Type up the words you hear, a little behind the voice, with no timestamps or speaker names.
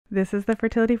This is the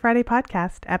Fertility Friday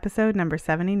podcast, episode number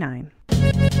 79.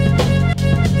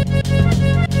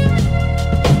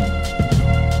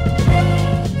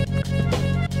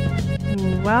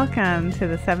 Welcome to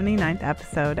the 79th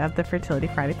episode of the Fertility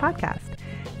Friday podcast.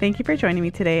 Thank you for joining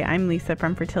me today. I'm Lisa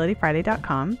from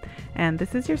FertilityFriday.com, and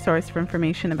this is your source for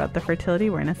information about the fertility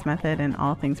awareness method and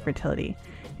all things fertility.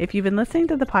 If you've been listening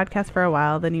to the podcast for a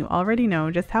while, then you already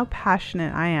know just how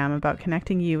passionate I am about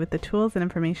connecting you with the tools and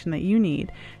information that you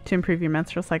need to improve your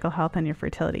menstrual cycle health and your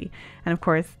fertility. And of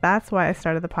course, that's why I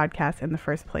started the podcast in the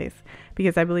first place,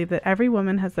 because I believe that every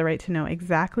woman has the right to know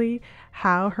exactly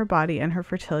how her body and her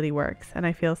fertility works. And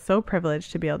I feel so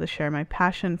privileged to be able to share my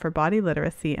passion for body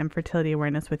literacy and fertility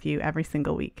awareness with you every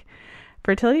single week.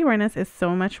 Fertility awareness is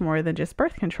so much more than just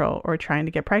birth control or trying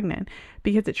to get pregnant,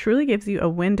 because it truly gives you a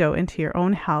window into your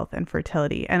own health and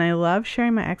fertility. And I love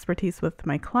sharing my expertise with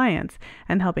my clients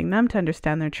and helping them to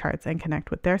understand their charts and connect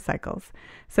with their cycles.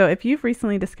 So if you've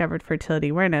recently discovered fertility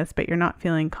awareness, but you're not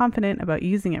feeling confident about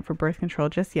using it for birth control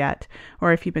just yet,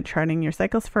 or if you've been charting your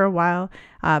cycles for a while,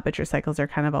 but your cycles are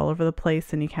kind of all over the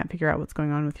place and you can't figure out what's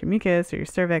going on with your mucus or your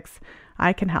cervix,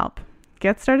 I can help.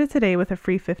 Get started today with a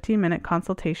free 15-minute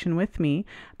consultation with me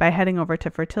by heading over to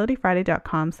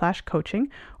fertilityfriday.com/coaching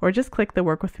or just click the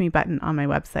Work With Me button on my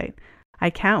website.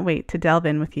 I can't wait to delve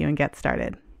in with you and get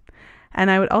started. And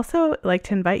I would also like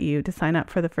to invite you to sign up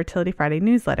for the Fertility Friday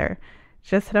newsletter.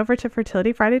 Just head over to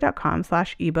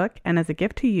fertilityfriday.com/ebook, and as a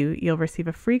gift to you, you'll receive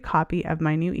a free copy of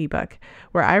my new ebook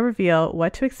where I reveal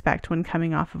what to expect when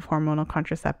coming off of hormonal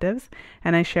contraceptives,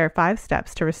 and I share 5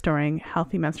 steps to restoring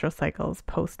healthy menstrual cycles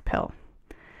post-pill.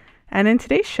 And in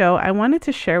today's show, I wanted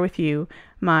to share with you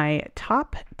my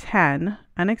top 10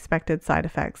 unexpected side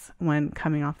effects when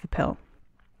coming off the pill.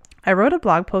 I wrote a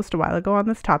blog post a while ago on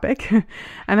this topic,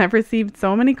 and I've received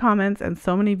so many comments and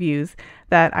so many views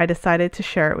that I decided to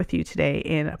share it with you today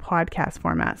in a podcast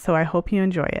format. So I hope you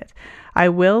enjoy it. I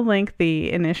will link the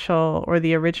initial or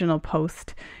the original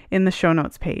post in the show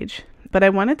notes page, but I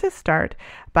wanted to start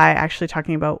by actually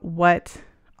talking about what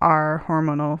are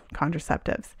hormonal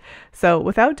contraceptives. So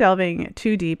without delving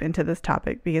too deep into this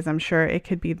topic, because I'm sure it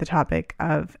could be the topic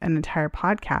of an entire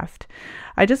podcast,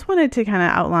 I just wanted to kind of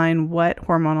outline what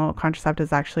hormonal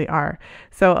contraceptives actually are.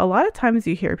 So a lot of times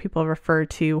you hear people refer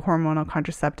to hormonal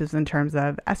contraceptives in terms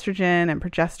of estrogen and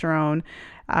progesterone,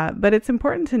 but it's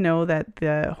important to know that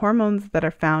the hormones that are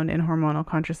found in hormonal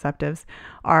contraceptives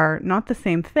are not the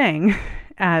same thing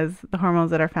as the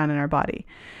hormones that are found in our body.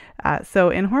 So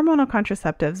in hormonal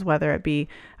contraceptives, whether it be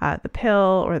the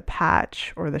pill or the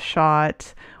patch or the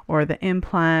shot or the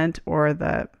implant or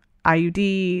the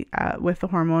IUD with the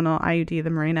hormonal IUD, the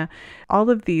Mirena,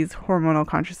 all of these hormonal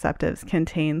contraceptives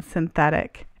contain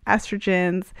synthetic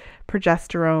estrogens,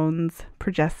 progesterones,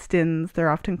 progestins, they're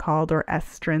often called, or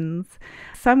estrins,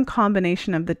 some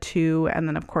combination of the two, and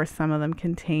then of course some of them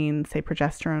contain, say,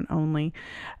 progesterone only.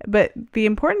 But the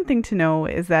important thing to know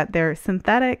is that they're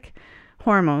synthetic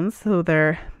hormones, so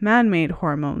they're man-made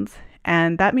hormones,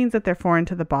 and that means that they're foreign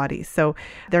to the body. So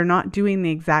they're not doing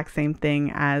the exact same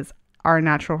thing as our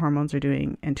natural hormones are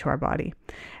doing into our body.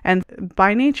 And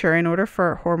by nature, in order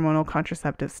for hormonal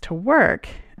contraceptives to work,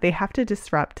 they have to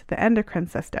disrupt the endocrine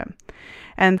system.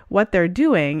 And what they're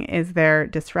doing is they're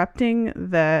disrupting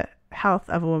the health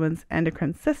of a woman's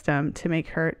endocrine system to make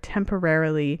her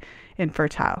temporarily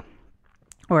infertile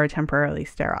or temporarily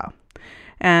sterile.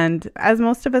 And as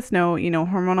most of us know,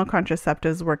 hormonal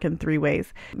contraceptives work in 3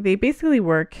 ways. They basically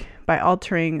work by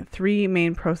altering 3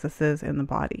 main processes in the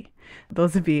body.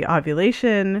 Those would be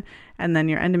ovulation, and then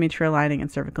your endometrial lining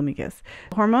and cervical mucus.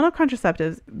 Hormonal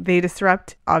contraceptives, they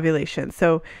disrupt ovulation.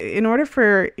 So in order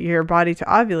for your body to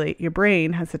ovulate, your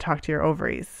brain has to talk to your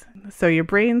ovaries. So your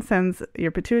brain sends,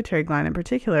 your pituitary gland in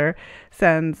particular,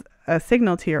 sends a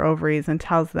signal to your ovaries and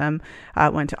tells them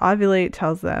when to ovulate,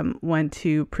 tells them when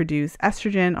to produce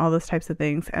estrogen, all those types of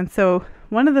things. And so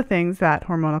one of the things that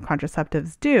hormonal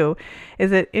contraceptives do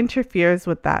is it interferes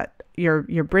with that,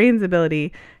 your brain's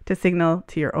ability to signal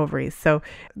to your ovaries. So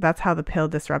that's how the pill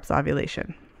disrupts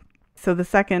ovulation. So the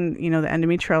second, the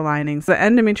endometrial lining. So the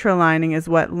endometrial lining is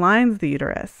what lines the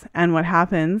uterus. And what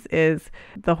happens is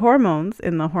the hormones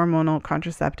in the hormonal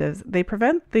contraceptives, they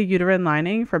prevent the uterine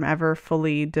lining from ever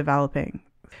fully developing.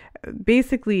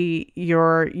 Basically,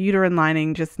 your uterine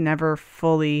lining just never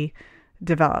fully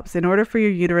develops. In order for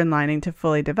your uterine lining to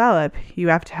fully develop, you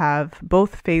have to have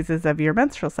both phases of your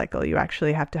menstrual cycle. You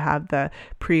actually have to have the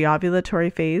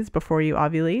pre-ovulatory phase before you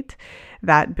ovulate.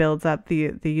 That builds up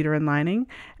the uterine lining.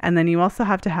 And then you also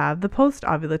have to have the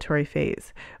post-ovulatory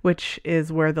phase, which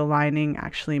is where the lining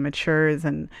actually matures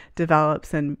and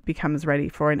develops and becomes ready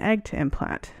for an egg to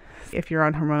implant. If you're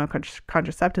on hormonal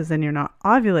contraceptives and you're not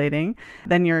ovulating,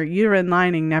 then your uterine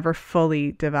lining never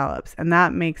fully develops. And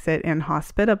that makes it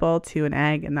inhospitable to an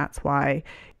egg. And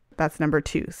that's number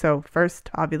 2. So first,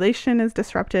 ovulation is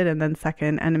disrupted. And then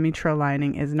second, endometrial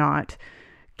lining is not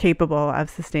capable of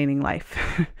sustaining life.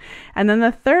 And then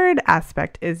the third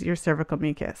aspect is your cervical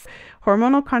mucus.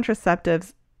 Hormonal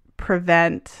contraceptives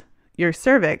prevent your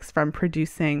cervix from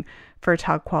producing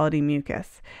fertile quality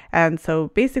mucus. And so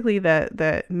basically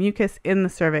the mucus in the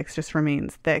cervix just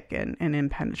remains thick and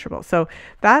impenetrable. So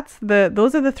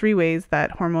those are the 3 ways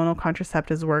that hormonal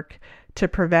contraceptives work to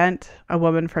prevent a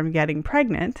woman from getting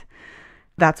pregnant.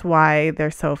 That's why they're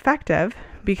so effective,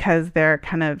 because they're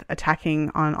kind of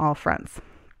attacking on all fronts.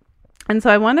 And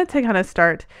so I wanted to kind of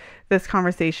start this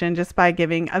conversation just by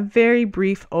giving a very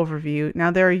brief overview. Now,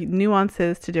 there are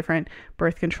nuances to different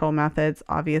birth control methods.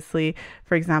 Obviously,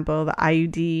 for example, the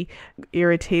IUD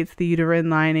irritates the uterine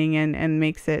lining and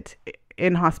makes it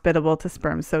inhospitable to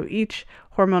sperm. So each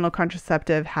hormonal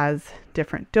contraceptive has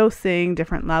different dosing,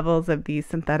 different levels of these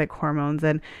synthetic hormones,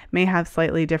 and may have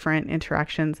slightly different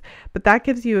interactions. But that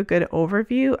gives you a good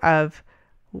overview of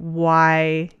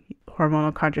why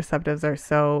hormonal contraceptives are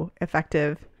so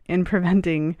effective in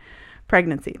preventing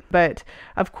pregnancy. But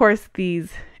of course,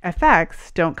 these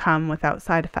effects don't come without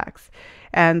side effects.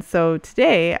 And so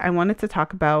today I wanted to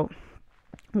talk about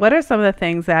what are some of the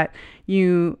things that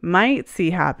you might see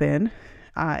happen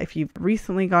if you've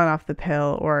recently gone off the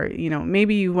pill, or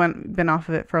maybe you've been off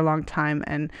of it for a long time,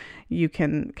 and you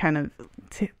can kind of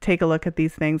take a look at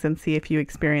these things and see if you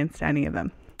experienced any of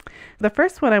them. The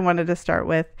first one I wanted to start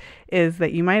with is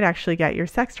that you might actually get your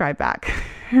sex drive back.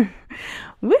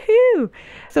 Woohoo!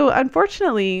 So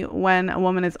unfortunately, when a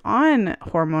woman is on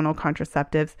hormonal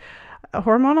contraceptives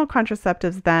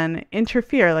then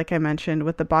interfere, like I mentioned,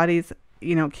 with the body's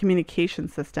communication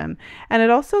system, and it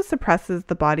also suppresses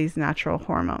the body's natural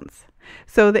hormones.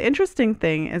 So the interesting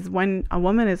thing is, when a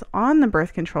woman is on the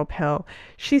birth control pill,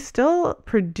 she's still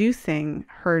producing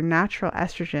her natural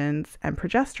estrogens and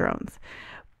progesterones.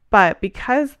 But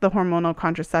because the hormonal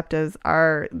contraceptives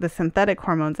are the synthetic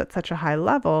hormones at such a high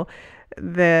level,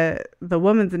 the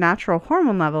woman's natural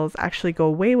hormone levels actually go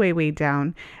way, way, way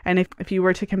down. And if you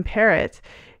were to compare it,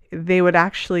 the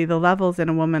levels in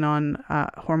a woman on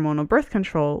hormonal birth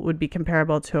control would be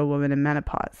comparable to a woman in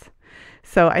menopause.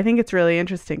 So I think it's really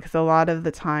interesting, because a lot of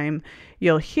the time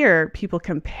you'll hear people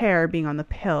compare being on the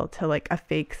pill to like a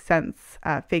fake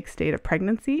state of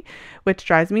pregnancy, which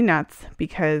drives me nuts,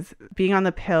 because being on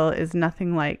the pill is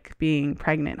nothing like being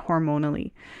pregnant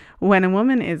hormonally. When a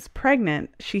woman is pregnant,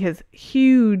 she has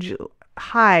huge,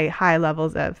 high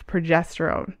levels of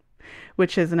progesterone,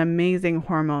 which is an amazing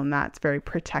hormone that's very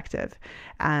protective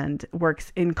and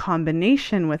works in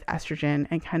combination with estrogen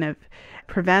and kind of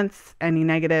prevents any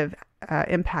negative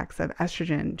impacts of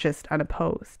estrogen just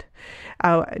unopposed.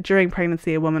 During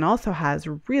pregnancy, a woman also has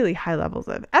really high levels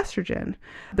of estrogen,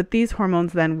 but these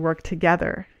hormones then work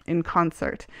together in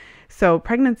concert. So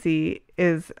pregnancy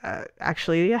is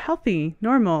actually a healthy,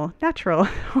 normal, natural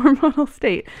hormonal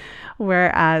state,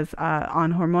 whereas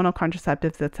on hormonal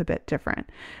contraceptives, it's a bit different.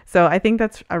 So I think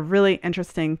that's a really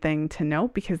interesting thing to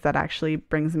note, because that actually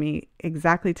brings me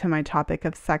exactly to my topic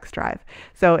of sex drive.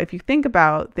 So if you think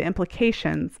about the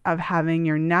implications of having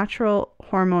your natural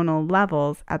hormonal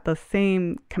levels at the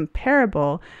same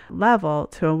comparable level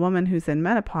to a woman who's in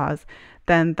menopause,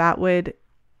 then that would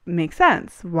make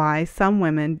sense why some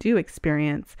women do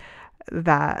experience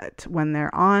that when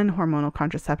they're on hormonal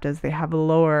contraceptives, they have a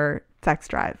lower sex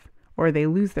drive, or they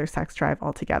lose their sex drive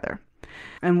altogether.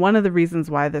 And one of the reasons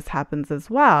why this happens as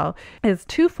well is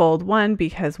twofold. One,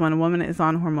 because when a woman is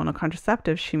on hormonal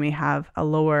contraceptives, she may have a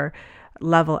lower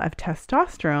level of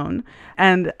testosterone.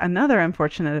 And another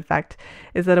unfortunate effect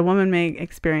is that a woman may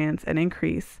experience an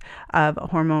increase of a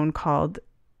hormone called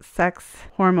sex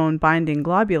hormone binding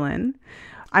globulin.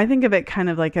 I think of it kind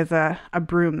of like as a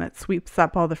broom that sweeps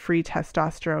up all the free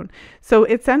testosterone. So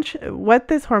essentially, what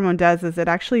this hormone does is it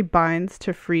actually binds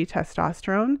to free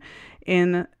testosterone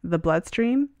in the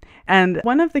bloodstream. And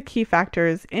one of the key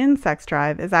factors in sex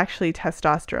drive is actually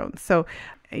testosterone. So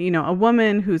a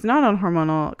woman who's not on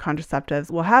hormonal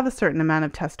contraceptives will have a certain amount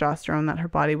of testosterone that her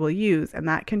body will use, and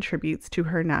that contributes to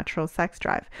her natural sex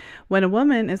drive. When a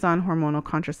woman is on hormonal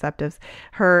contraceptives,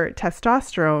 her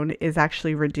testosterone is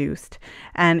actually reduced.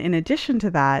 And in addition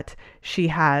to that, she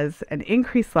has an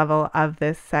increased level of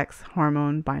this sex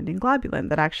hormone binding globulin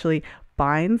that actually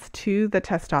binds to the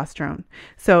testosterone.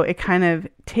 So it kind of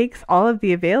takes all of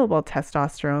the available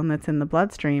testosterone that's in the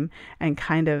bloodstream and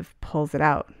kind of pulls it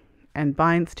out and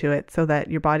binds to it so that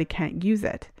your body can't use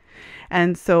it.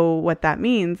 And so what that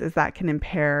means is that can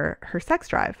impair her sex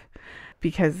drive.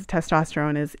 because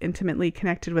testosterone is intimately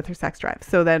connected with her sex drive.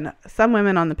 So then some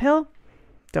women on the pill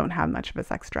don't have much of a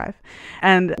sex drive.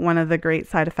 And one of the great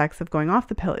side effects of going off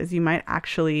the pill is you might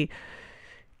actually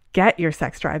get your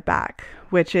sex drive back,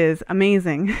 which is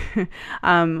amazing.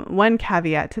 One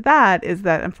caveat to that is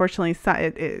that unfortunately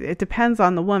it depends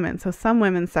on the woman. So some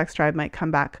women's sex drive might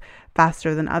come back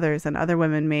faster than others, and other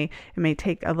women it may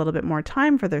take a little bit more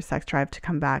time for their sex drive to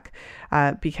come back,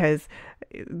 because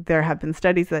there have been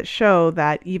studies that show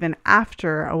that even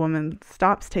after a woman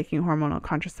stops taking hormonal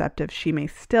contraceptives, she may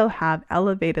still have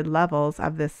elevated levels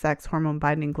of this sex hormone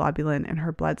binding globulin in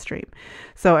her bloodstream.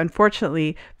 So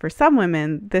unfortunately, for some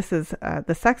women, this is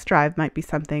the sex drive might be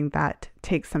something that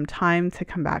takes some time to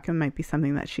come back and might be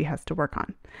something that she has to work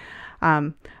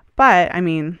on. But I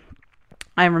mean,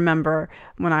 I remember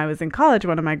when I was in college,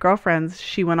 one of my girlfriends,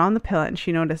 she went on the pill and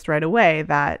she noticed right away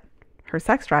that her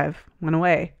sex drive went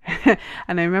away.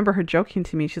 And I remember her joking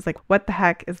to me, she's like, what the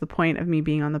heck is the point of me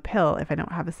being on the pill if I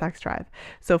don't have a sex drive?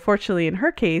 So fortunately in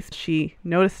her case, she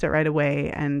noticed it right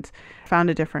away and found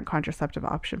a different contraceptive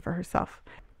option for herself.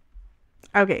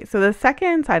 Okay, so the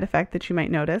second side effect that you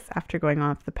might notice after going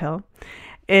off the pill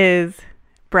is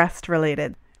breast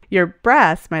related. Your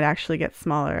breasts might actually get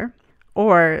smaller,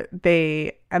 or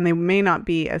they may not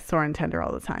be as sore and tender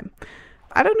all the time.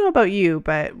 I don't know about you,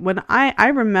 but when I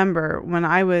remember when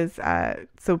I was,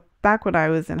 so back when I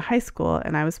was in high school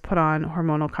and I was put on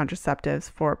hormonal contraceptives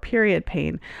for period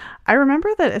pain, I remember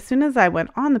that as soon as I went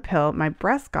on the pill, my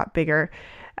breasts got bigger,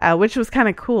 which was kind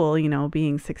of cool,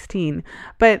 being 16.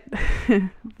 But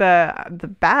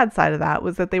the bad side of that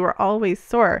was that they were always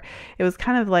sore. It was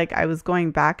kind of like I was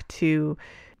going back to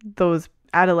those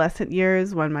adolescent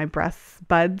years when my breast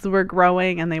buds were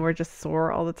growing and they were just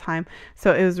sore all the time.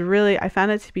 So it was I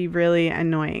found it to be really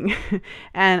annoying.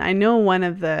 And I know one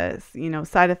of the,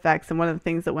 side effects and one of the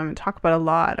things that women talk about a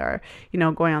lot are,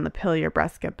 going on the pill, your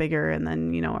breasts get bigger, and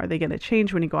then, are they going to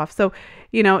change when you go off? So,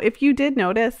 if you did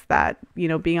notice that,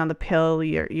 being on the pill,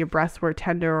 your breasts were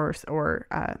tender or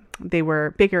they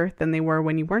were bigger than they were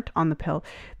when you weren't on the pill,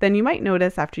 then you might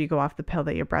notice after you go off the pill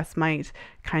that your breasts might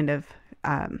kind of,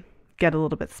 get a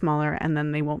little bit smaller, and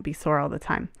then they won't be sore all the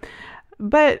time.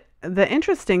 But the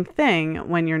interesting thing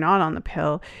when you're not on the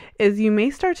pill is you may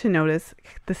start to notice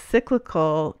the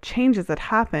cyclical changes that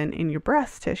happen in your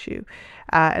breast tissue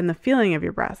and the feeling of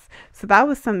your breasts. So that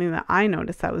was something that I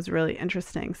noticed that was really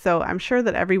interesting. So I'm sure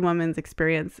that every woman's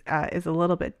experience is a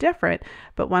little bit different,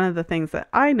 but one of the things that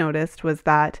I noticed was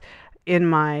that in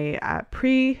my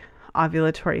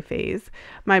pre-ovulatory phase,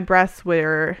 my breasts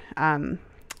were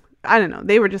I don't know,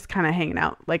 they were just kind of hanging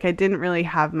out. Like I didn't really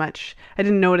have much, I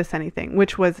didn't notice anything,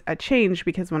 which was a change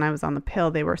because when I was on the pill,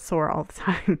 they were sore all the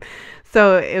time.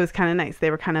 So it was kind of nice.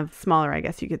 They were kind of smaller, I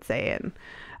guess you could say.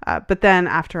 And but then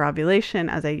after ovulation,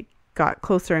 as I got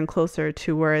closer and closer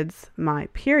towards my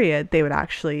period, they would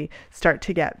actually start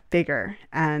to get bigger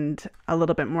and a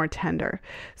little bit more tender.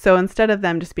 So instead of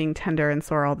them just being tender and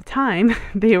sore all the time,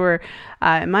 they were,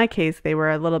 in my case, they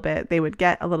would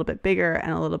get a little bit bigger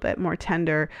and a little bit more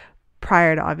tender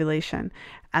prior to ovulation.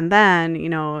 And then,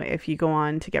 if you go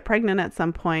on to get pregnant at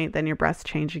some point, then your breasts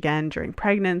change again during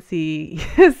pregnancy.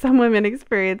 Some women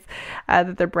experience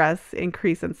that their breasts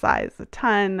increase in size a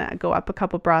ton, go up a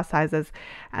couple bra sizes.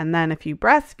 And then if you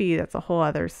breastfeed, that's a whole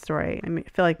other story. I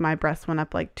feel like my breasts went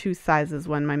up like 2 sizes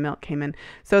when my milk came in.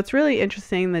 So it's really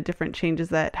interesting, the different changes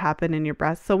that happen in your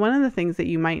breasts. So one of the things that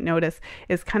you might notice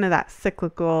is kind of that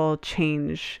cyclical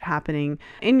change happening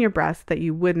in your breasts that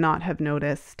you would not have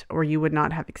noticed or you would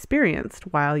not have experienced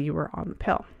while you were on the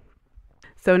pill.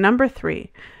 So number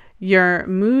 3, your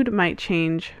mood might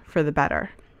change for the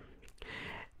better.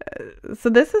 So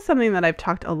this is something that I've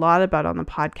talked a lot about on the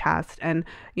podcast. And,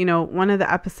 one of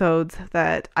the episodes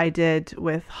that I did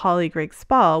with Holly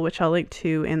Grigg-Spall, which I'll link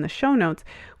to in the show notes,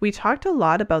 we talked a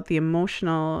lot about the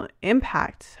emotional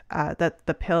impact that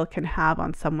the pill can have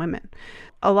on some women.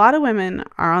 A lot of women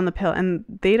are on the pill and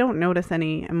they don't notice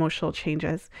any emotional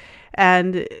changes.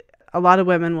 And a lot of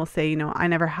women will say, I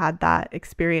never had that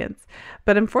experience.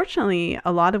 But unfortunately,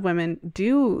 a lot of women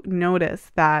do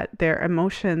notice that their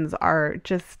emotions are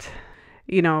just,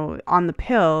 on the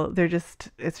pill,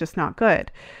 it's just not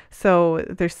good. So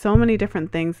there's so many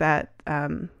different things that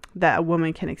a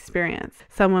woman can experience.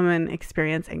 Some women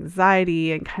experience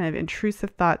anxiety and kind of intrusive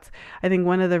thoughts. I think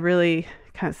one of the really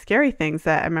kind of scary things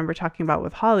that I remember talking about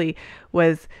with Holly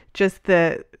was just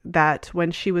that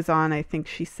when she was on, I think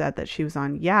she said that she was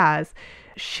on Yaz,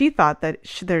 she thought that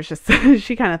she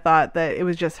kind of thought that it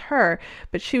was just her,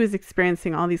 but she was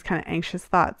experiencing all these kind of anxious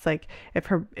thoughts. Like if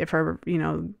her,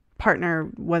 partner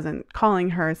wasn't calling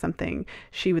her or something,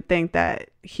 she would think that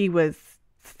he was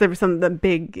there was the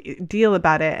big deal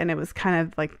about it, and it was kind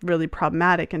of like really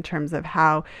problematic in terms of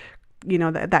how,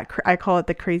 that I call it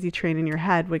the crazy train in your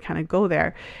head would kind of go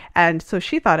there. And so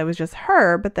she thought it was just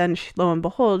her, but then lo and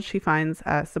behold, she finds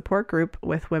a support group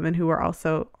with women who were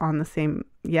also on the same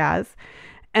YAS,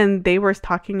 and they were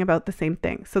talking about the same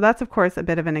thing. So that's, of course, a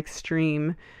bit of an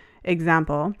extreme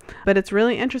example, but it's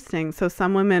really interesting. So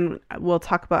some women will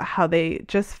talk about how they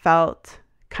just felt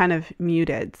kind of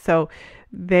muted. So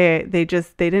they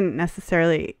didn't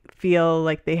necessarily feel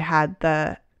like they had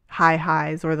the high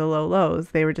highs or the low lows.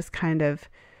 They were just kind of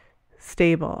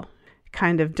stable,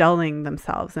 kind of dulling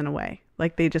themselves in a way.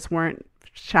 Like they just weren't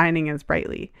shining as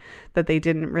brightly, that they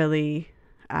didn't really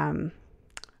have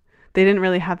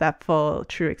that full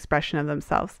true expression of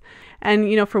themselves.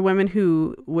 And, for women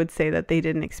who would say that they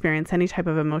didn't experience any type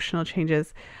of emotional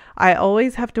changes, I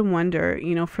always have to wonder,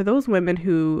 for those women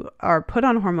who are put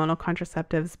on hormonal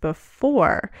contraceptives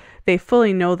before they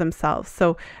fully know themselves.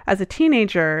 So as a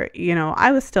teenager,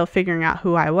 I was still figuring out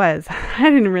who I was.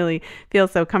 I didn't really feel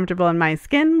so comfortable in my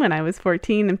skin when I was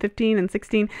 14 and 15 and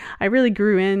 16. I really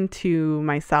grew into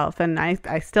myself, and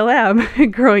I still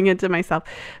am growing into myself.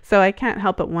 So I can't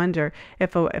help but wonder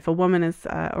if a woman is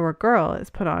or a girl is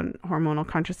put on hormonal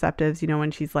contraceptives,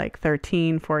 when she's like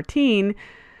 13, 14,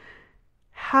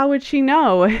 how would she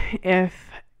know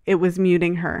if it was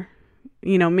muting her?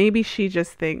 Maybe she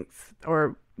just thinks,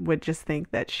 or would just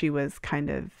think, that she was kind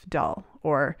of dull,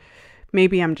 or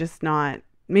maybe I'm just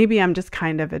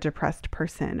kind of a depressed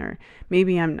person, or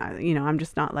maybe I'm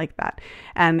just not like that.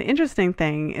 And the interesting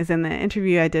thing is, in the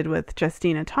interview I did with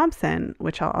Justina Thompson,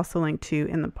 which I'll also link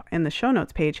to in the show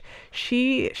notes page,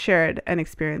 she shared an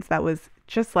experience that was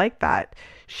just like that.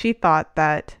 She thought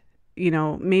that,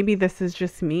 maybe this is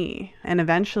just me. And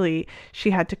eventually she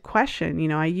had to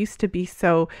question, I used to be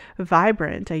so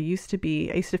vibrant. I used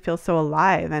to feel so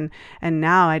alive, and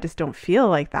now I just don't feel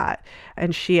like that.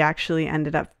 And she actually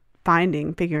ended up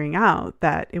figuring out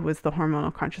that it was the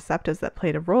hormonal contraceptives that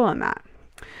played a role in that.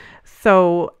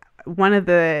 So one of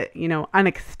the,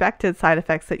 unexpected side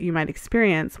effects that you might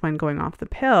experience when going off the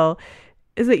pill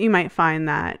is that you might find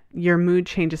that your mood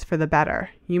changes for the better.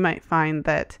 You might find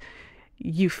that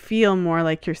you feel more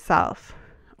like yourself,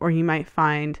 or you might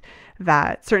find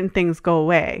that certain things go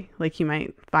away. Like you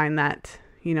might find that,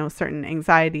 certain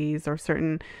anxieties or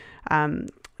certain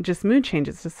just mood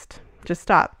changes just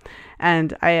stop.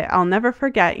 And I'll never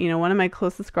forget, one of my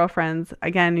closest girlfriends,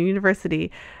 again, in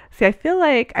university. See, I feel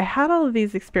like I had all of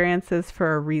these experiences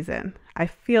for a reason. I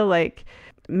feel like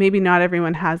maybe not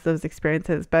everyone has those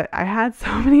experiences, but I had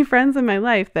so many friends in my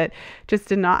life that just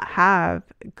did not have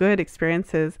good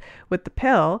experiences with the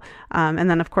pill. And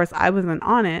then, of course, I wasn't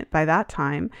on it by that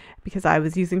time because I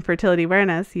was using fertility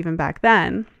awareness even back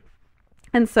then.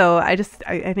 And so I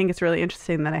think it's really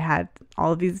interesting that I had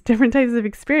all of these different types of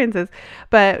experiences.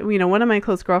 But, one of my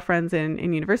close girlfriends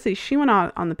in university, she went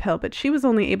on the pill, but she was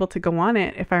only able to go on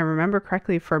it, if I remember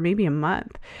correctly, for maybe a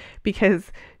month,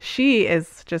 because she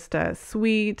is just a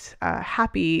sweet,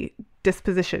 happy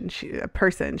disposition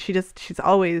person. She's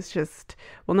always just,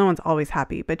 well, no one's always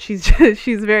happy, but she's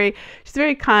very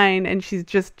kind, and she's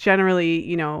just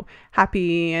generally,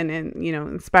 happy and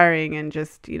inspiring and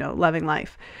just, loving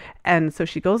life. And so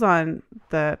she goes on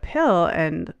the pill,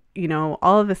 and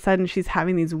all of a sudden she's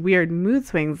having these weird mood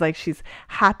swings. Like she's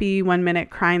happy one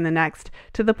minute, crying the next,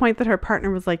 to the point that her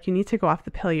partner was like, you need to go off the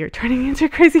pill. You're turning into a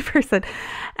crazy person.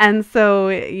 And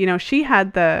so, she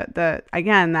had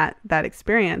again, that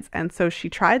experience. And so she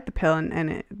tried the pill,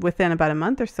 and within about a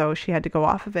month or so, she had to go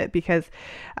off of it because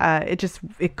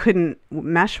it couldn't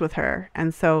mesh with her.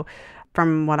 And so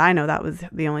from what I know, that was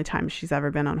the only time she's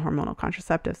ever been on hormonal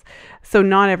contraceptives. So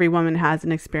not every woman has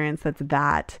an experience that's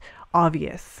that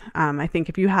obvious. I think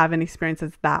if you have an experience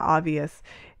that's that obvious,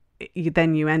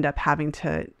 then you end up having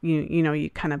to, you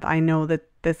kind of, I know that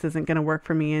this isn't going to work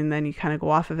for me, and then you kind of go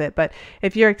off of it. But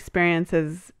if your experience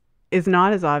is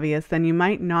not as obvious, then you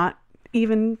might not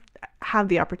even have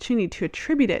the opportunity to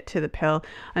attribute it to the pill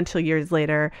until years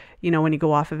later, when you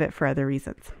go off of it for other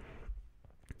reasons.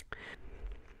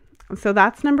 So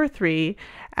that's number 3.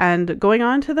 And going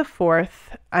on to the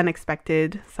 4th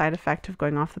unexpected side effect of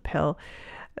going off the pill.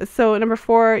 So number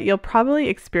 4, you'll probably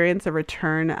experience a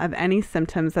return of any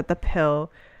symptoms that the pill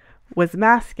was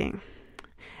masking.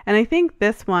 And I think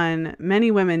this one, many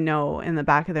women know in the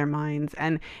back of their minds,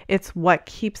 and it's what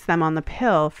keeps them on the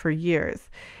pill for years.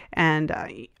 And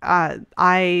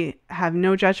I have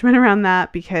no judgment around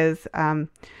that because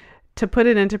to put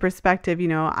it into perspective,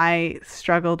 I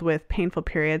struggled with painful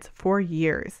periods for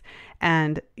years.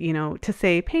 And, to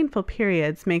say painful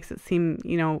periods makes it seem,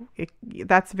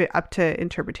 that's up to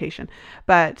interpretation.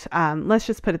 But let's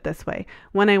just put it this way.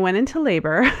 When I went into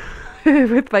labor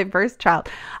with my first child,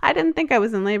 I didn't think I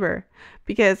was in labor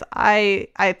because I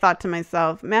thought to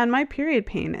myself, man, my period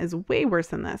pain is way worse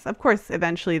than this. Of course,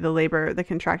 eventually the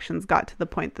contractions got to the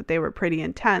point that they were pretty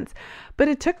intense, but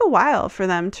it took a while for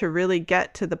them to really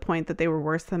get to the point that they were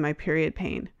worse than my period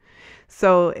pain.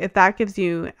 So if that gives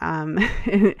you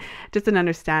just an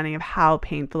understanding of how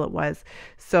painful it was.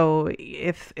 So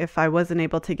if I wasn't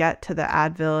able to get to the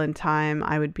Advil in time,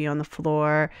 I would be on the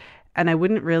floor and I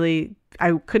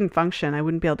couldn't function. I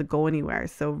wouldn't be able to go anywhere.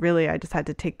 So really, I just had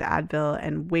to take the Advil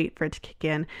and wait for it to kick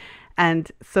in. And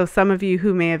so some of you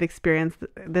who may have experienced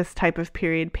this type of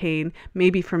period pain may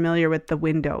be familiar with the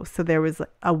window. So there was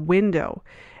a window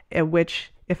at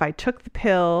which if I took the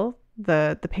pill,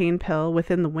 the pain pill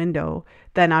within the window,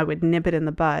 then I would nip it in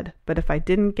the bud. But if I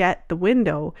didn't get the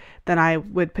window, then I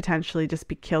would potentially just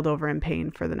be killed over in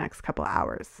pain for the next couple of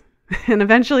hours. And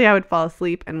eventually I would fall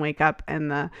asleep and wake up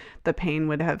and the pain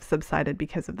would have subsided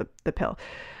because of the pill,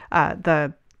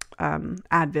 the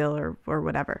Advil or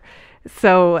whatever.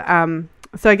 So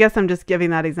I guess I'm just giving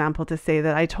that example to say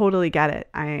that I totally get it.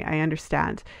 I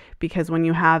understand, because when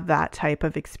you have that type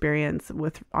of experience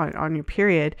on your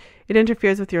period, it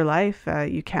interferes with your life.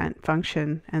 You can't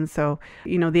function. And so,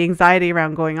 the anxiety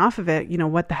around going off of it,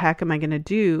 what the heck am I going to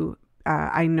do?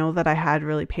 I know that I had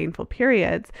really painful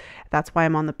periods. That's why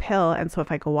I'm on the pill. And so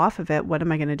if I go off of it, what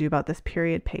am I going to do about this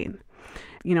period pain?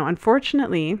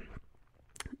 Unfortunately,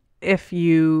 if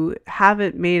you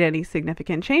haven't made any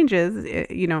significant changes,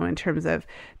 in terms of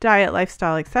diet,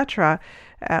 lifestyle, etc.,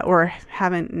 or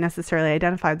haven't necessarily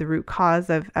identified the root cause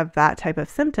of that type of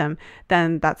symptom,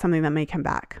 then that's something that may come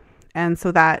back. And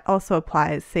so that also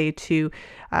applies, say, to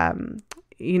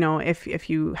if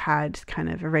you had kind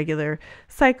of irregular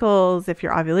cycles, if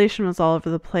your ovulation was all over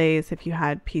the place, if you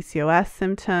had PCOS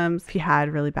symptoms, if you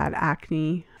had really bad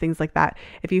acne, things like that,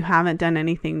 if you haven't done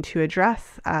anything to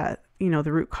address,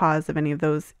 the root cause of any of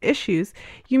those issues,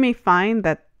 you may find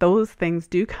that those things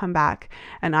do come back.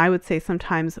 And I would say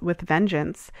sometimes with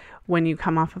vengeance when you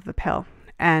come off of the pill.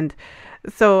 And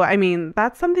so,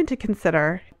 that's something to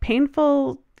consider.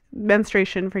 Painful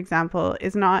menstruation, for example,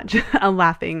 is not just a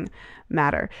laughing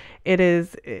matter. It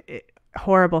is a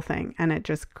horrible thing. And it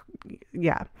just,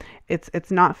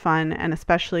 it's not fun. And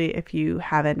especially if you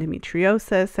have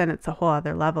endometriosis, and it's a whole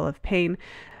other level of pain.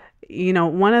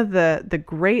 One of the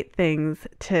great things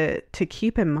to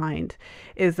keep in mind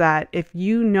is that if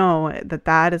you know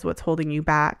that is what's holding you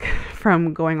back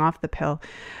from going off the pill,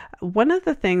 one of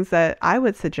the things that I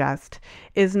would suggest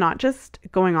is not just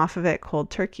going off of it cold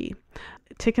turkey.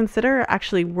 To consider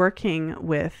actually working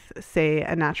with, say,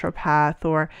 a naturopath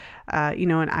or,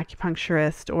 an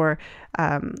acupuncturist or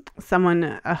someone,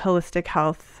 a holistic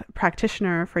health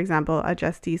practitioner, for example, a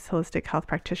Just East holistic health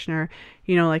practitioner,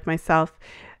 like myself,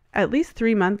 at least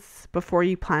 3 months before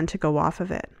you plan to go off of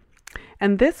it.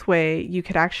 And this way you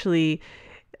could actually,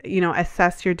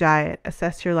 assess your diet,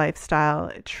 assess your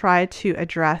lifestyle, try to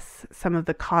address some of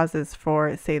the causes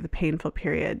for, say, the painful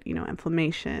period,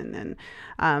 inflammation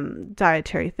and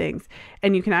dietary things.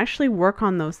 And you can actually work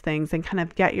on those things and kind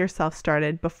of get yourself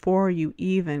started before you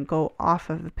even go off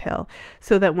of the pill,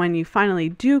 so that when you finally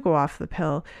do go off the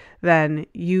pill, then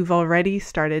you've already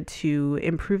started to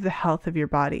improve the health of your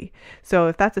body. So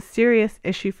if that's a serious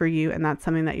issue for you and that's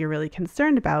something that you're really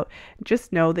concerned about,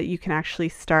 just know that you can actually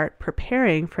start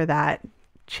preparing for that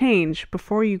change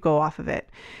before you go off of it.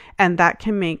 And that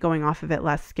can make going off of it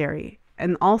less scary.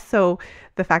 And also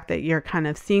the fact that you're kind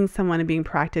of seeing someone and being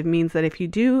proactive means that if you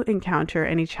do encounter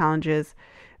any challenges,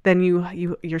 then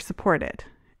you're supported,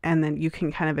 and then you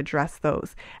can kind of address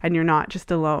those, and you're not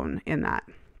just alone in that.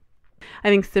 I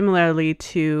think similarly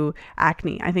to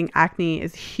acne, I think acne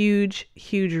is huge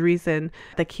reason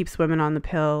that keeps women on the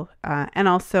pill. And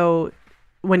also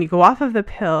when you go off of the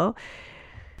pill,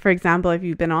 for example, if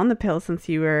you've been on the pill since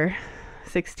you were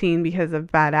 16 because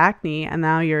of bad acne and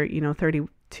now you're,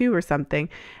 32 or something,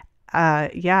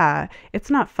 it's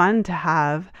not fun to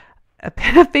have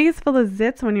a face full of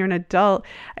zits when you're an adult.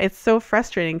 It's so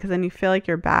frustrating because then you feel like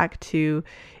you're back to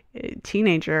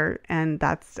teenager, and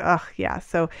that's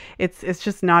so it's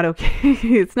just not okay.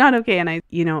 It's not okay. And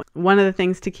one of the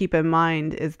things to keep in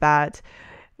mind is that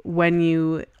when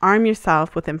you arm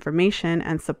yourself with information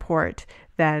and support,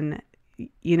 then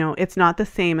it's not the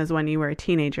same as when you were a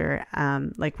teenager.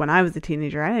 Like when I was a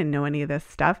teenager, I didn't know any of this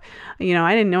stuff. I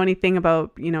didn't know anything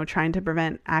about, trying to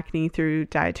prevent acne through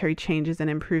dietary changes and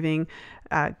improving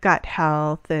gut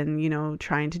health and,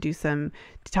 trying to do some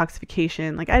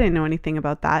detoxification. Like I didn't know anything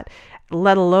about that,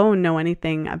 let alone know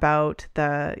anything about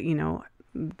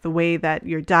the way that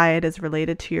your diet is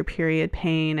related to your period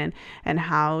pain and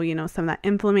how, some of that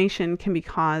inflammation can be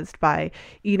caused by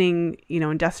eating,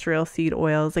 industrial seed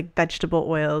oils like vegetable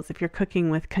oils. If you're cooking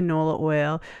with canola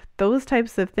oil, those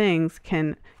types of things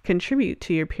can contribute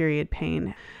to your period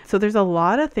pain. So there's a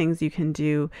lot of things you can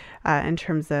do in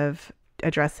terms of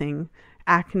addressing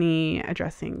acne,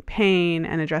 addressing pain,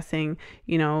 and addressing,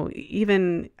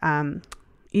 even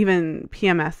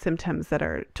PMS symptoms that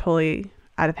are totally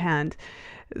out of hand.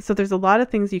 So there's a lot of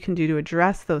things you can do to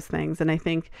address those things. And I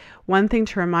think one thing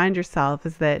to remind yourself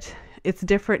is that it's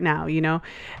different now.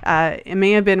 It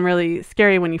may have been really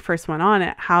scary when you first went on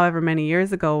it, however many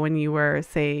years ago when you were,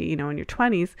 say, in your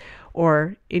 20s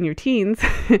or in your teens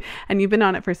and you've been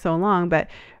on it for so long. But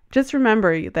just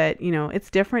remember that, it's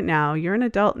different now. You're an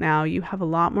adult now. You have a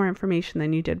lot more information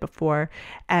than you did before.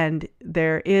 And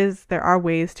there are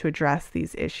ways to address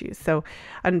these issues. So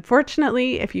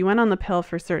unfortunately, if you went on the pill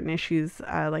for certain issues,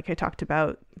 like I talked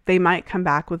about, they might come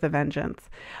back with a vengeance.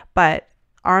 But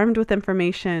armed with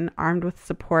information, armed with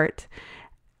support,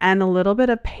 and a little bit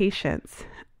of patience,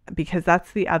 because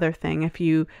that's the other thing. If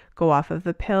you go off of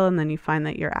the pill and then you find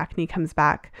that your acne comes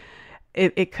back,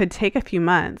 it could take a few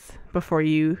months before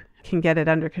you can get it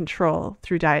under control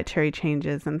through dietary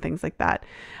changes and things like that.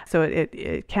 So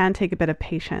it can take a bit of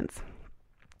patience.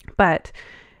 But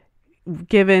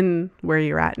given where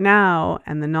you're at now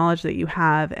and the knowledge that you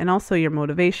have, and also your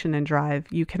motivation and drive,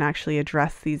 you can actually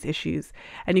address these issues,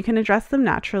 and you can address them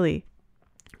naturally.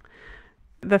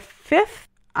 The fifth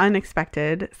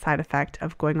unexpected side effect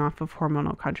of going off of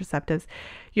hormonal contraceptives,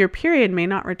 your period may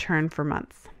not return for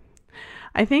months.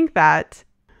 I think that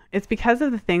it's because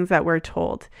of the things that we're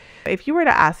told. If you were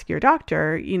to ask your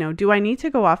doctor, do I need to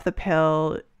go off the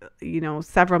pill,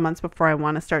 several months before I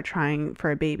want to start trying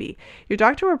for a baby? Your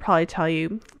doctor will probably tell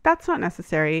you that's not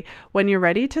necessary. When you're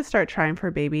ready to start trying for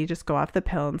a baby, just go off the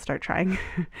pill and start trying.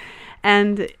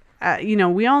 And,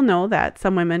 we all know that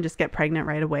some women just get pregnant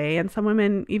right away, and some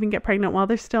women even get pregnant while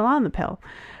they're still on the pill.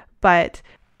 But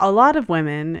a lot of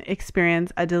women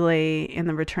experience a delay in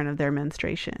the return of their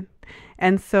menstruation.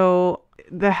 And so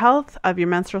the health of your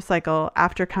menstrual cycle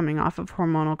after coming off of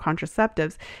hormonal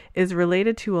contraceptives is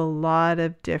related to a lot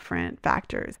of different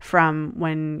factors, from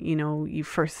when,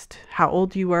 how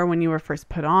old you were when you were first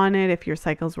put on it, if your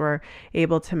cycles were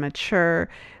able to mature.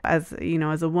 As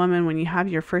a woman, when you have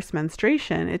your first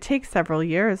menstruation, it takes several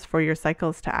years for your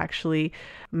cycles to actually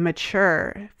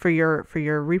mature, for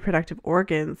your reproductive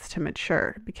organs to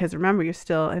mature, because remember, you're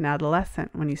still an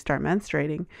adolescent when you start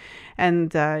menstruating,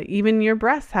 and even your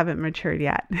breasts haven't matured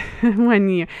yet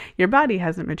when your body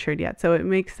hasn't matured yet. So it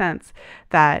makes sense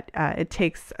that it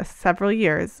takes several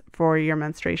years for your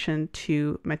menstruation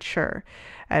to mature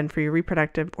and for your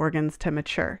reproductive organs to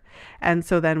mature. And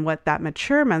so then what that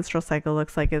mature menstrual cycle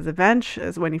looks like is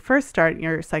when you first start,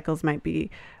 your cycles might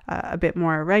be a bit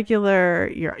more irregular.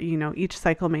 Each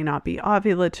cycle may not be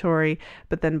ovulatory,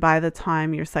 but then by the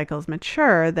time your cycles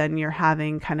mature, then you're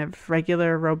having kind of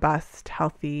regular, robust,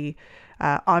 healthy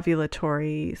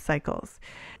ovulatory cycles.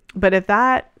 But if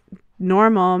that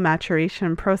normal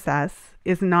maturation process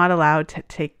is not allowed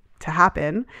to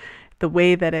happen the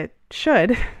way that it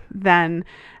should, then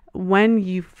when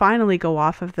you finally go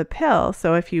off of the pill,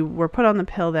 so if you were put on the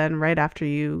pill then right after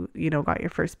you got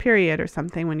your first period or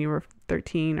something when you were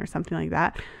 13 or something like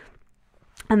that,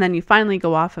 and then you finally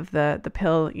go off of the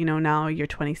pill, now you're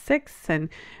 26 and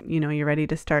you're ready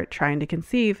to start trying to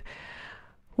conceive.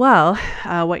 Well,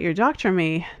 what your doctor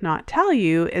may not tell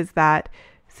you is that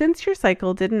since your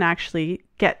cycle didn't actually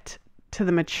get to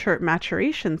the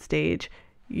maturation stage,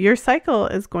 your cycle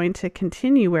is going to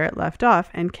continue where it left off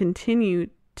and continue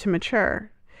to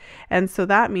mature. And so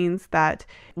that means that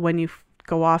when you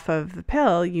go off of the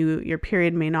pill, your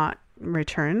period may not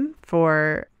return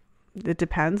it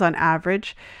depends, on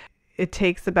average. It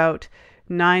takes about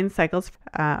 9 cycles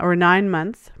or 9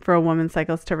 months for a woman's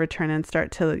cycles to return and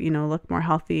start to, look more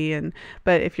healthy.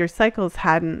 But if your cycles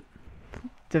hadn't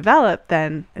developed,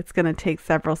 then it's going to take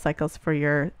several cycles for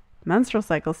your menstrual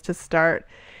cycles to start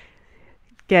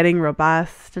getting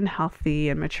robust and healthy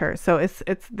and mature. So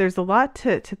there's a lot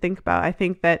to think about. I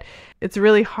think that it's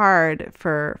really hard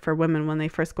for women when they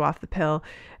first go off the pill,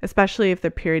 especially if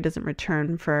their period doesn't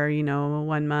return for,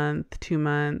 1 month, 2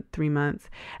 months, 3 months.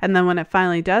 And then when it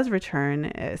finally does return,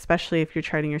 especially if you're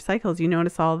charting your cycles, you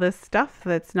notice all this stuff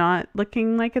that's not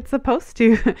looking like it's supposed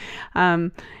to.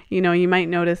 You might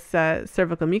notice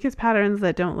cervical mucus patterns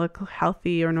that don't look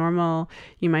healthy or normal.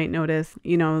 You might notice,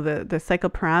 the cycle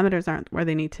parameters aren't where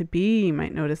they need need to be. You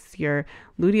might notice your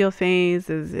luteal phase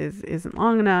isn't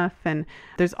long enough. And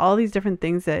there's all these different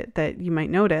things that you might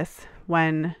notice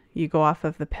when you go off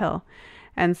of the pill.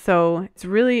 And so it's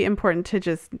really important to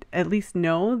just at least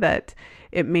know that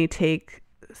it may take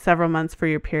several months for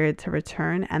your period to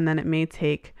return, and then it may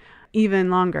take even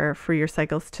longer for your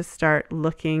cycles to start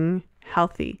looking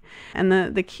healthy. And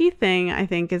the key thing, I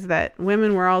think, is that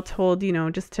women were all told, you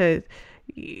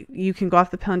can go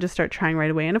off the pill and just start trying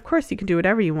right away. And of course you can do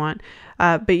whatever you want.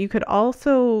 But you could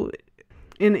also,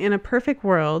 in a perfect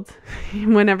world,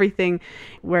 when everything,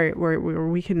 where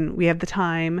we have the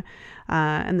time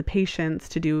and the patience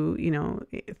to do,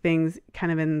 things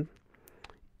kind of in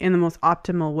the most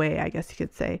optimal way, I guess you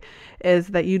could say, is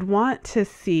that you'd want to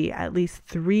see at least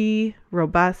 3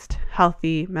 robust,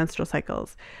 healthy menstrual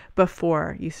cycles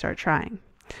before you start trying.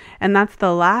 And that's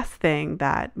the last thing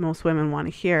that most women want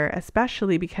to hear,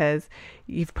 especially because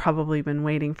you've probably been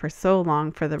waiting for so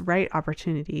long for the right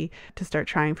opportunity to start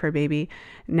trying for a baby.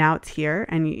 Now it's here,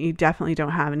 and you definitely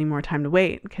don't have any more time to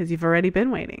wait because you've already been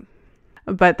waiting.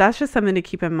 But that's just something to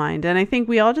keep in mind. And I think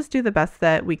we all just do the best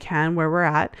that we can where we're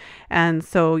at. And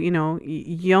so,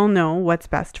 you'll know what's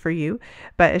best for you.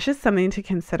 But it's just something to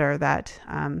consider that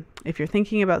if you're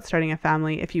thinking about starting a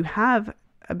family, if you have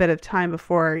a bit of time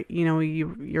before,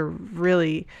 you're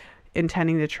really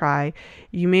intending to try,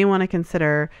 you may want to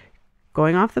consider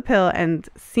going off the pill and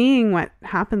seeing what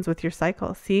happens with your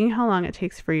cycle, seeing how long it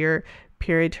takes for your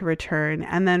period to return,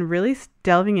 and then really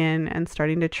delving in and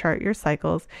starting to chart your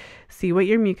cycles, see what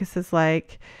your mucus is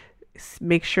like,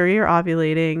 make sure you're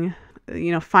ovulating,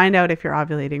 find out if you're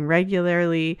ovulating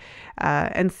regularly,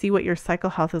 and see what your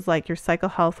cycle health is like. Your cycle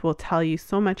health will tell you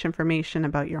so much information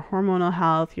about your hormonal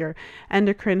health, your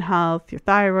endocrine health, your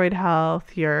thyroid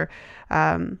health, your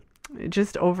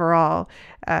just overall,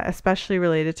 especially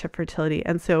related to fertility.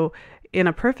 And so in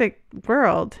a perfect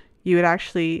world, you would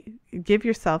actually give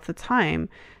yourself the time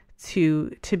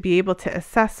to be able to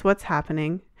assess what's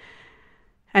happening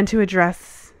and to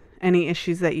address any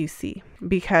issues that you see.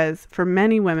 Because for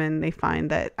many women, they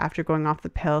find that after going off the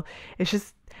pill,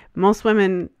 most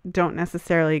women don't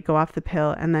necessarily go off the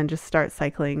pill and then just start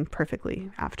cycling perfectly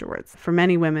afterwards. For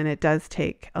many women, it does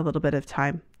take a little bit of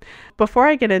time. Before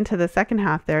I get into the second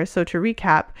half there, so to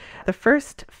recap, the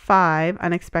first 5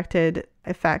 unexpected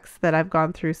effects that I've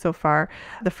gone through so far.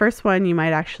 The first one, you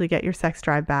might actually get your sex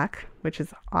drive back, which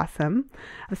is awesome.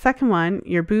 The second one,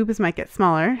 your boobs might get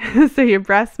smaller, so your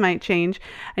breasts might change,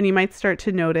 and you might start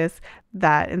to notice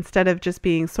that instead of just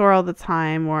being sore all the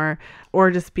time or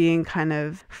just being kind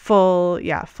of full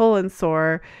and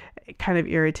sore, kind of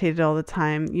irritated all the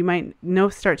time, you might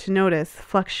start to notice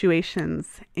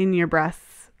fluctuations in your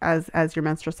breasts as your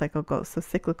menstrual cycle goes, so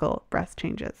cyclical breast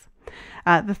changes.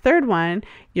 The third one,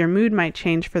 your mood might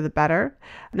change for the better.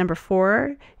 Number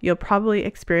 4, you'll probably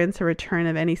experience a return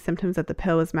of any symptoms that the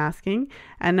pill was masking.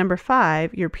 And number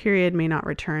 5, your period may not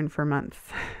return for months.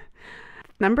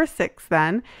 Number 6,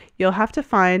 then, you'll have to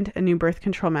find a new birth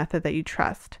control method that you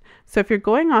trust. So if you're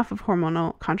going off of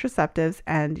hormonal contraceptives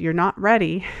and you're not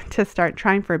ready to start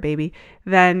trying for a baby,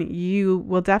 then you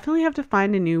will definitely have to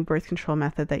find a new birth control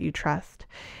method that you trust.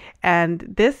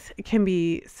 And this can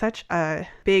be such a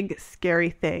big,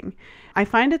 scary thing. I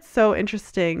find it so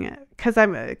interesting because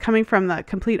I'm coming from the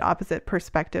complete opposite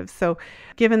perspective. So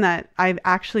given that I've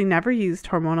actually never used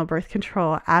hormonal birth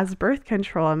control as birth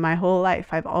control in my whole life,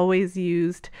 I've always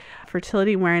used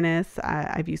fertility awareness.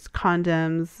 I've used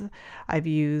condoms.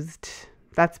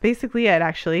 That's basically it,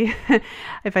 actually,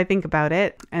 if I think about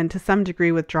it, and to some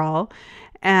degree withdrawal.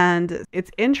 And it's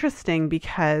interesting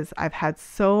because I've had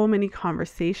so many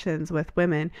conversations with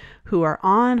women who are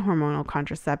on hormonal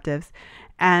contraceptives,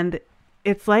 and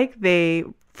it's like they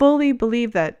fully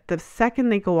believe that the second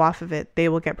they go off of it, they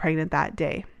will get pregnant that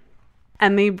day.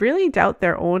 And they really doubt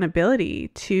their own ability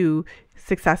to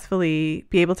successfully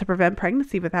be able to prevent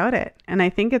pregnancy without it. And I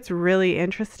think it's really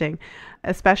interesting,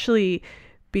 especially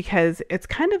because it's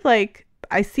kind of like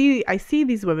I see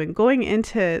these women going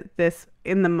into this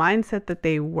in the mindset that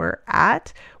they were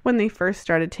at when they first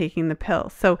started taking the pill.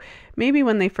 So maybe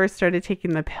when they first started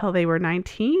taking the pill, they were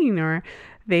 19 or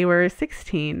they were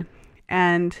 16.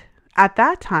 And at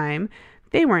that time,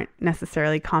 they weren't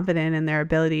necessarily confident in their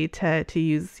ability to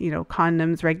use,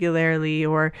 condoms regularly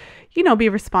or, be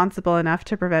responsible enough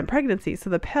to prevent pregnancy. So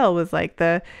the pill was like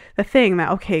the thing that,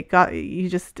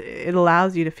 it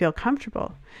allows you to feel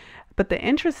comfortable. But the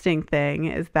interesting thing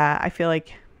is that I feel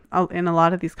like in a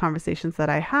lot of these conversations that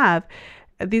I have,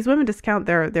 these women discount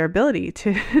their ability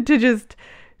to just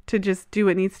do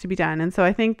what needs to be done. And so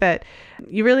I think that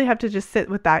you really have to just sit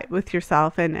with that with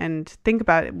yourself and think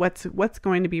about what's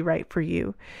going to be right for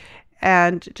you.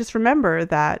 And just remember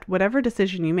that whatever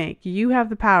decision you make, you have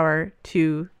the power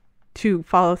to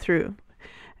follow through.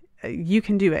 You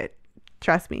can do it.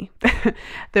 Trust me.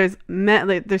 There's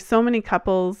so many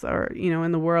couples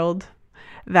in the world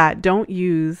that don't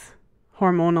use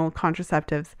hormonal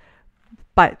contraceptives,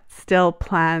 but still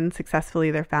plan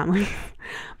successfully their families,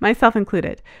 myself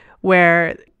included,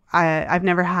 where I've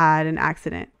never had an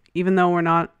accident. Even though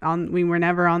we were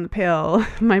never on the pill,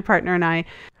 my partner and I,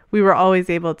 we were always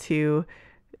able to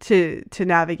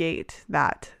navigate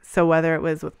that. So whether it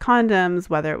was with condoms,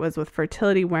 whether it was with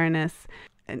fertility awareness,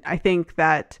 and I think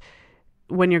that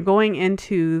when you're going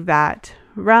into that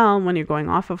realm, when you're going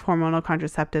off of hormonal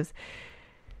contraceptives,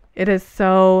 it is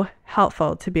so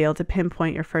helpful to be able to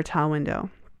pinpoint your fertile window.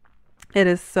 It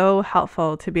is so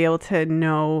helpful to be able to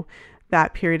know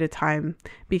that period of time,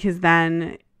 because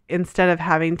then instead of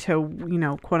having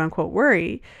to, quote unquote,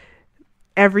 worry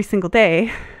every single day,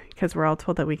 because we're all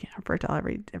told that we can have fertile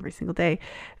every single day,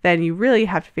 then you really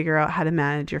have to figure out how to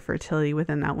manage your fertility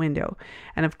within that window.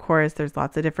 And of course, there's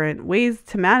lots of different ways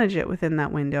to manage it within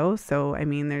that window. So,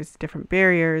 there's different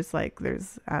barriers, like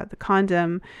there's the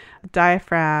condom, the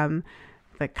diaphragm,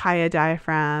 the Kaya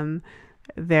diaphragm,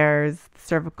 there's the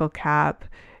cervical cap.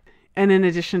 And in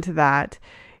addition to that,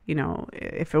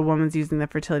 if a woman's using the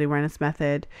fertility awareness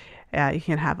method, you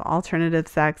can have alternative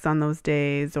sex on those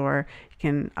days, or you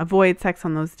can avoid sex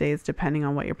on those days, depending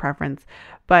on what your preference.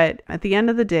 But at the end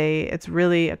of the day, it's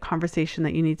really a conversation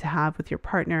that you need to have with your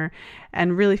partner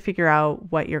and really figure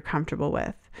out what you're comfortable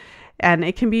with. And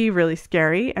it can be really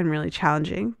scary and really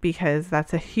challenging, because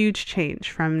that's a huge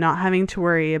change from not having to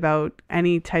worry about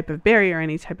any type of barrier,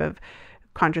 any type of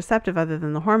contraceptive other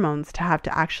than the hormones, to have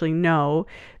to actually know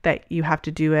that you have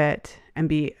to do it and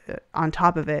be on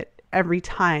top of it every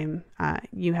time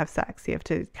you have sex. You have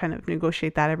to kind of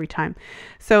negotiate that every time.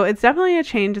 So it's definitely a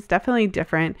change. It's definitely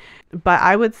different, but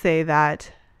I would say that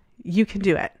you can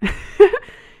do it.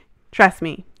 Trust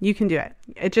me, you can do it.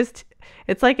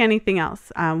 It's like anything else.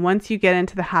 Once you get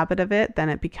into the habit of it, then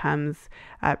it becomes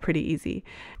pretty easy.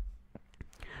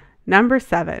 Number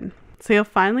 7. So you'll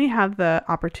finally have the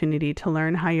opportunity to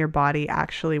learn how your body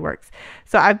actually works.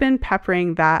 So I've been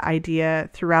peppering that idea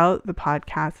throughout the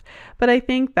podcast, but I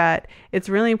think that it's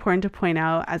really important to point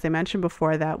out, as I mentioned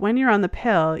before, that when you're on the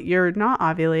pill, you're not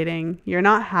ovulating, you're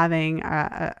not having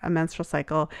a menstrual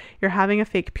cycle, you're having a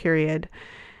fake period.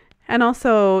 And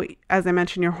also, as I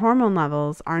mentioned, your hormone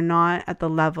levels are not at the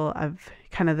level of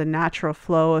kind of the natural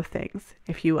flow of things,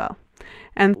 if you will.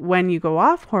 And when you go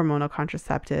off hormonal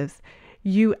contraceptives,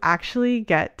 you actually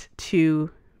get to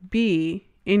be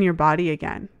in your body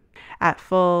again at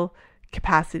full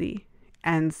capacity.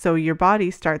 And so your body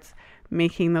starts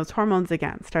making those hormones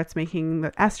again, starts making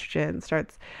the estrogen,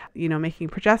 starts, making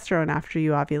progesterone after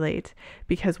you ovulate.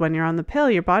 Because when you're on the pill,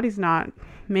 your body's not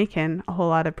making a whole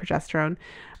lot of progesterone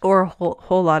or a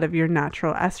whole lot of your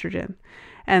natural estrogen.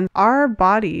 And our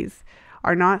bodies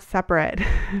are not separate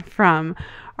from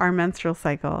our menstrual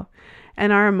cycle.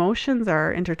 And our emotions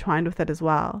are intertwined with it as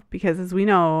well, because as we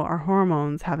know, our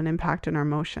hormones have an impact on our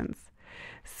emotions.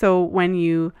 So when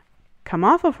you come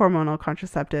off of hormonal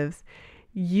contraceptives,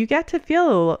 you get to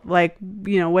feel like,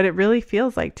 what it really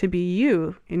feels like to be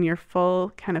you in your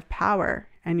full kind of power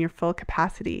and your full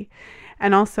capacity.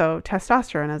 And also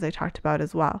testosterone, as I talked about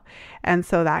as well. And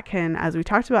so that can, as we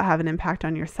talked about, have an impact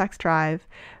on your sex drive,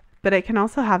 but it can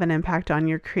also have an impact on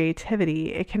your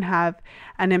creativity. It can have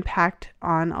an impact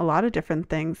on a lot of different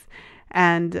things.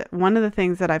 And one of the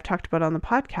things that I've talked about on the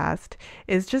podcast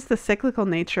is just the cyclical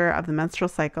nature of the menstrual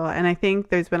cycle. And I think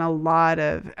there's been a lot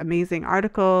of amazing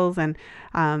articles, and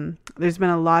there's been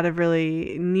a lot of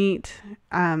really neat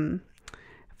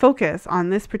focus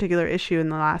on this particular issue in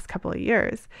the last couple of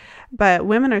years. But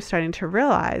women are starting to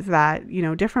realize that,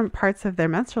 different parts of their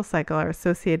menstrual cycle are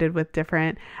associated with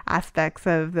different aspects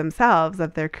of themselves,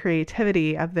 of their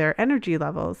creativity, of their energy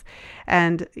levels.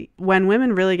 And when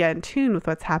women really get in tune with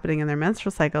what's happening in their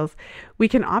menstrual cycles, we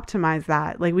can optimize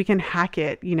that. Like we can hack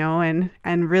it,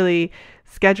 and really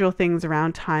schedule things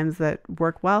around times that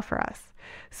work well for us.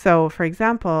 So for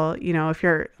example, if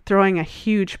you're throwing a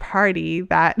huge party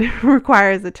that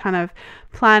requires a ton of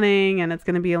planning and it's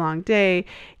going to be a long day,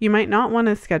 you might not want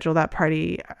to schedule that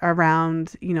party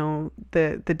around,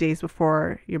 the days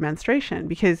before your menstruation,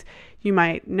 because you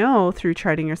might know through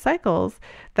charting your cycles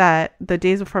that the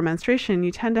days before menstruation,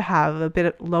 you tend to have a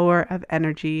bit lower of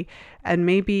energy, and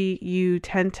maybe you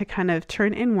tend to kind of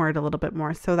turn inward a little bit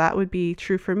more. So that would be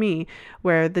true for me,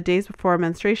 where the days before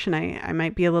menstruation, I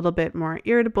might be a little bit more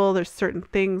irritable. There's certain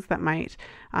things that might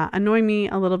annoy me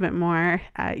a little bit more.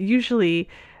 Usually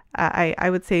I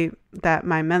would say that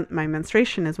my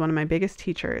menstruation is one of my biggest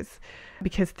teachers,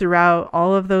 because throughout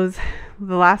all of the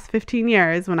last 15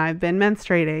 years when I've been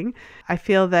menstruating, I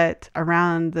feel that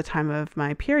around the time of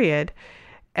my period,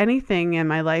 anything in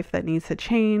my life that needs to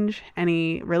change,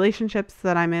 any relationships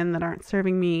that I'm in that aren't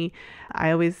serving me,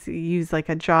 I always use like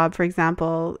a job, for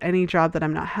example, any job that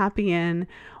I'm not happy in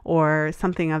or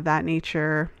something of that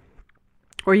nature,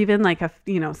 or even like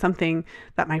something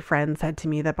that my friend said to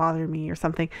me that bothered me or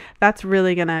something, that's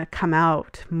really going to come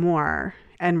out more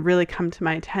and really come to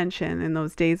my attention in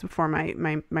those days before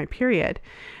my period.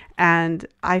 And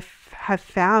I have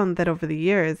found that over the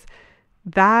years,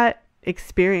 that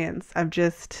experience of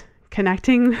just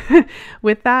connecting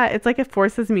with that, it's like it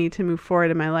forces me to move forward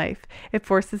in my life. It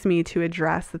forces me to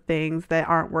address the things that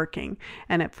aren't working,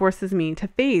 and it forces me to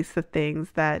face the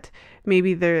things that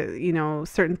maybe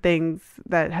certain things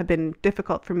that have been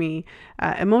difficult for me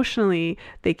emotionally,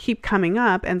 they keep coming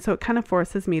up, and so it kind of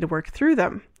forces me to work through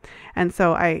them. And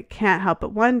so I can't help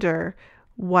but wonder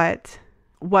what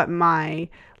my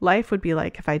life would be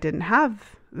like if I didn't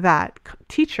have that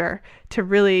teacher to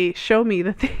really show me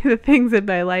the things in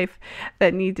my life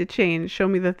that need to change, show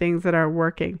me the things that are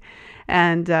working.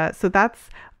 And so that's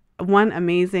one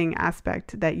amazing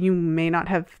aspect that you may not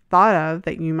have thought of,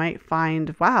 that you might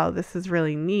find, wow, this is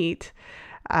really neat.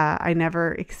 I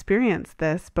never experienced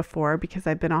this before because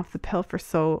I've been on the pill for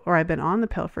so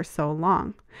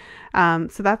long.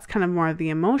 So that's kind of more of the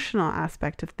emotional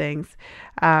aspect of things.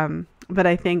 But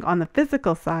I think on the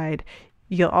physical side,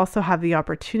 you'll also have the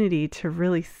opportunity to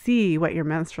really see what your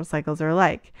menstrual cycles are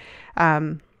like.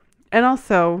 And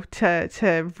also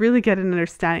to really get an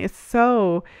understanding. It's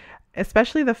so,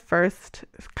 especially the first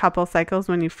couple cycles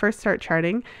when you first start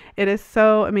charting, it is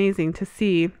so amazing to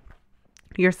see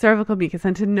your cervical mucus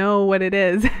and to know what it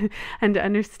is and to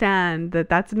understand that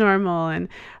that's normal.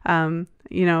 And,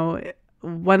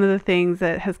 one of the things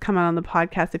that has come out on the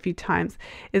podcast a few times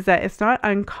is that it's not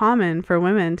uncommon for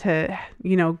women to,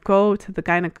 go to the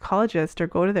gynecologist or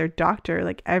go to their doctor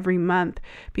like every month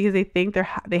because they think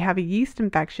they have a yeast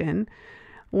infection,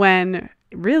 when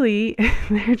really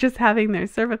they're just having their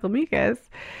cervical mucus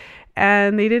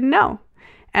and they didn't know.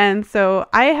 And so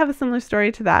I have a similar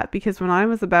story to that, because when I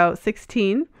was about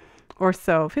 16 or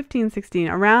so, 15, 16,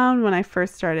 around when I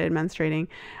first started menstruating,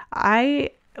 I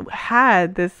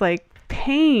had this like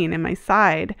pain in my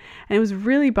side, and it was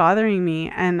really bothering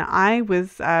me, and I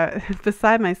was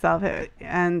beside myself.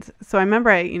 And so I remember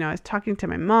I was talking to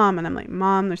my mom, and I'm like,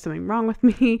 Mom, there's something wrong with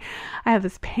me. I have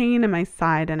this pain in my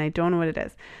side and I don't know what it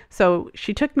is. So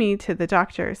she took me to the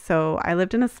doctor. So I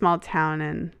lived in a small town,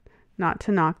 and not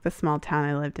to knock the small town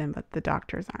I lived in, but the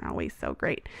doctors aren't always so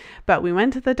great. But we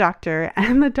went to the doctor,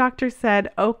 and the doctor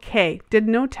said, okay, did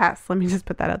no tests. Let me just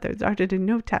put that out there. The doctor did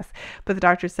no tests, but the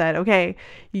doctor said, okay,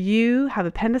 you have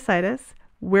appendicitis.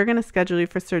 We're going to schedule you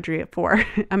for surgery at 4.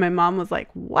 And my mom was like,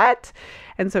 what?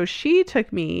 And so she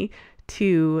took me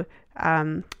to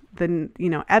Edmonton,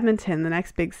 the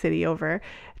next big city over,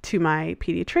 to my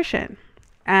pediatrician.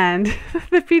 And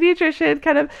the pediatrician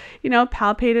kind of,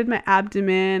 palpated my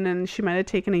abdomen, and she might have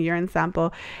taken a urine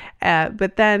sample.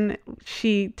 But then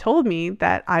she told me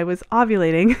that I was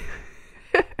ovulating.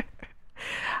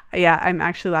 Yeah, I'm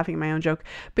actually laughing at my own joke.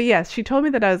 But yes, she told me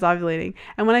that I was ovulating.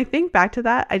 And when I think back to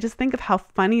that, I just think of how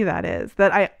funny that is,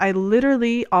 that I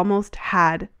literally almost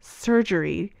had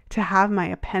surgery to have my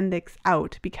appendix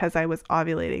out because I was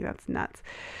ovulating. That's nuts.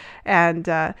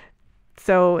 And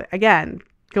so again,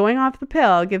 going off the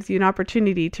pill gives you an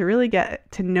opportunity to really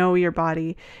get to know your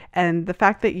body. And the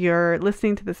fact that you're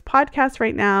listening to this podcast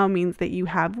right now means that you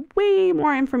have way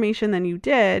more information than you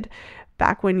did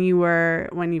back when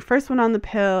you first went on the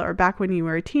pill, or back when you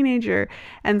were a teenager.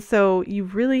 And so you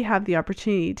really have the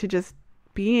opportunity to just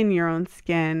be in your own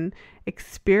skin,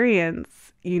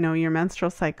 experience, your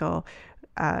menstrual cycle,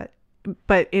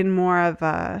 but in more of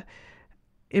a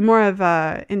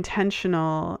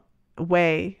intentional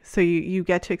way. So you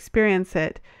get to experience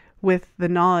it with the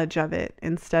knowledge of it,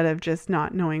 instead of just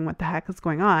not knowing what the heck is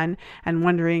going on and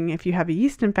wondering if you have a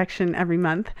yeast infection every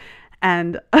month,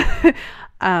 and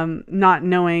not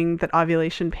knowing that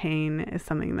ovulation pain is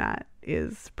something that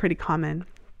is pretty common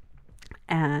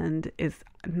and is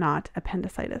not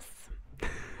appendicitis.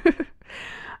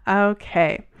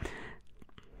 Okay.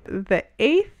 The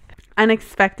 8th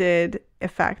unexpected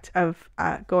effect of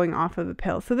going off of the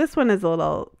pill. So this one is a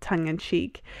little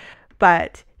tongue-in-cheek,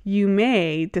 but you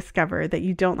may discover that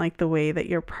you don't like the way that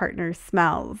your partner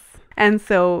smells. And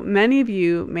so many of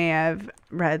you may have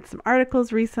read some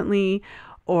articles recently,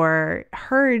 or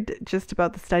heard just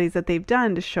about the studies that they've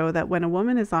done to show that when a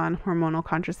woman is on hormonal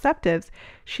contraceptives,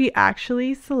 she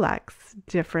actually selects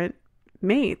different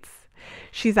mates.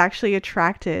 She's actually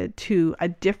attracted to a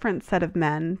different set of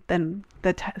men than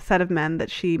the set of men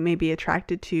that she may be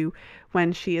attracted to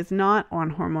when she is not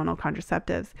on hormonal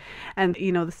contraceptives. And,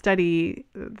 the study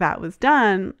that was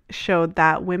done showed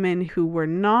that women who were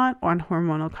not on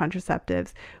hormonal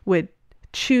contraceptives would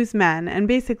choose men and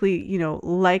basically,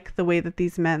 like the way that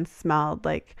these men smelled,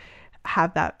 like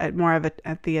have that more of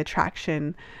the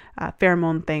attraction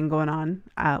pheromone thing going on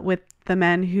with the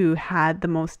men who had the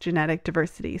most genetic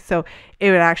diversity. So it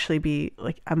would actually be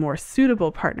like a more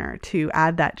suitable partner to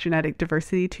add that genetic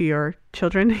diversity to your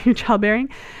children, your childbearing.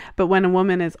 But when a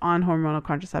woman is on hormonal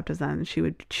contraceptives, then she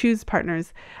would choose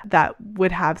partners that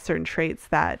would have certain traits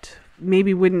that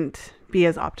maybe wouldn't be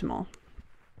as optimal.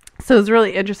 So it's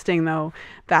really interesting, though,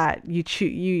 that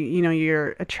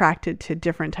you're attracted to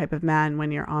different type of man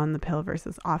when you're on the pill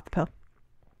versus off the pill.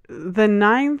 The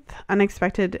ninth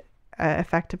unexpected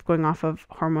effect of going off of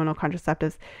hormonal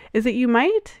contraceptives is that you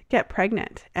might get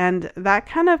pregnant. And that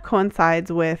kind of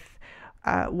coincides with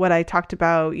what I talked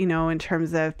about, in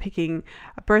terms of picking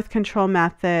a birth control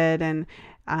method and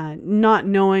not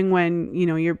knowing when,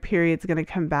 your period's going to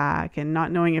come back and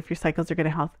not knowing if your cycles are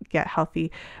going to get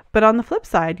healthy. But on the flip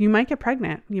side, you might get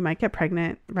pregnant. You might get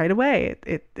pregnant right away.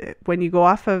 When you go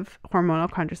off of hormonal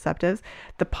contraceptives,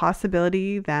 the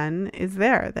possibility then is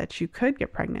there that you could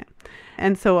get pregnant.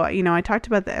 And so, I talked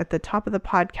about at the top of the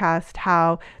podcast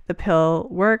how the pill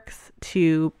works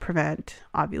to prevent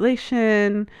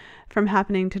ovulation from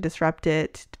happening, to disrupt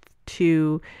it,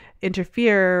 to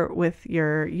interfere with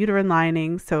your uterine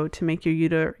lining, so to make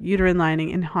your uterine lining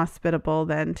inhospitable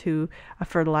then to a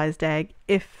fertilized egg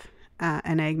if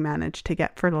an egg managed to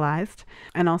get fertilized,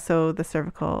 and also the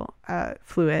cervical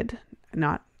fluid,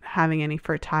 not having any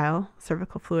fertile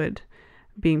cervical fluid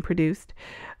being produced.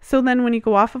 So then when you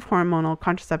go off of hormonal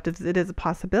contraceptives, it is a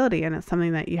possibility, and it's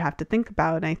something that you have to think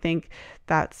about. And I think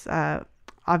that's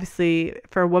obviously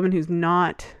for a woman who's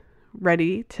not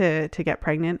ready to get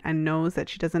pregnant and knows that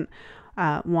she doesn't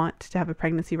want to have a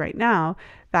pregnancy right now,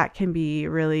 that can be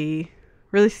really,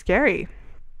 really scary.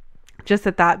 Just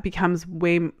that becomes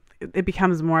it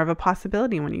becomes more of a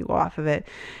possibility when you go off of it.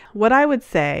 What I would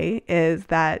say is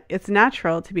that it's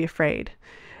natural to be afraid,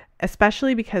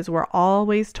 especially because we're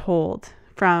always told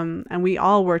and we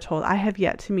all were told. I have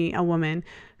yet to meet a woman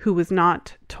who was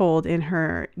not told in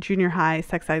her junior high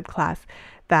sex ed class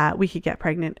that we could get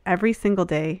pregnant every single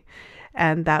day,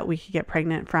 and that we could get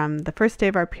pregnant from the first day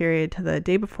of our period to the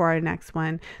day before our next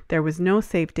one. There was no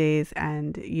safe days,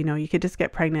 and you could just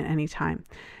get pregnant anytime.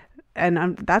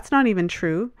 And that's not even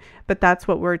true, but that's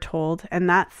what we're told, and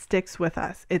that sticks with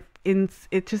us. It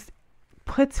just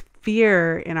puts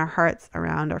fear in our hearts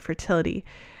around our fertility,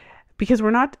 because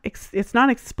it's not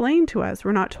explained to us.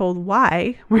 We're not told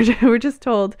why. We're just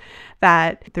told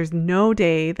that there's no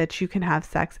day that you can have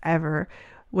sex ever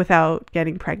without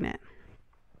getting pregnant.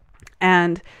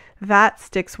 And that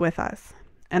sticks with us.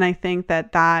 And I think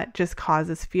that just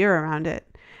causes fear around it.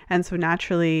 And so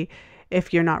naturally,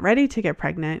 if you're not ready to get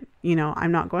pregnant,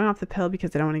 I'm not going off the pill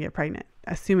because I don't want to get pregnant,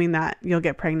 assuming that you'll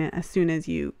get pregnant as soon as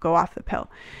you go off the pill.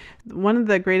 One of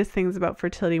the greatest things about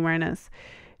fertility awareness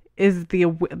is the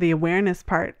awareness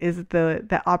part, is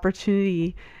the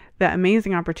opportunity, the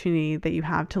amazing opportunity that you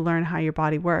have to learn how your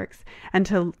body works and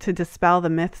to dispel the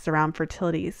myths around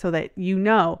fertility, so that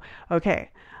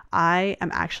okay, I am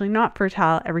actually not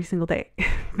fertile every single day.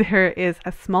 There is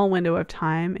a small window of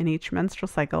time in each menstrual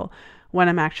cycle when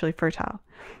I'm actually fertile.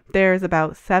 There's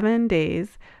about 7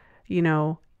 days,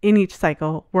 in each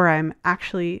cycle where I'm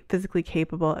actually physically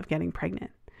capable of getting pregnant.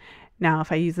 Now,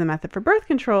 if I use the method for birth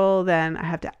control, then I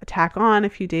have to tack on a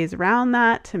few days around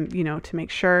that to make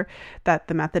sure that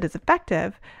the method is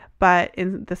effective. But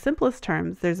in the simplest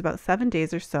terms, there's about 7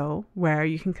 days or so where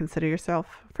you can consider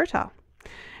yourself fertile.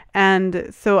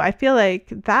 And so I feel like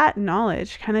that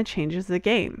knowledge kind of changes the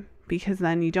game, because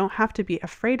then you don't have to be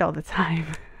afraid all the time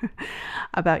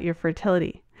about your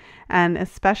fertility. And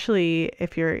especially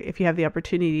if you have the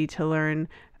opportunity to learn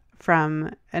from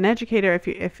an educator,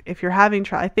 if you're having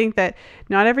trouble. I think that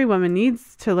not every woman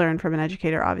needs to learn from an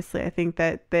educator, obviously. I think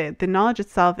that the knowledge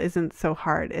itself isn't so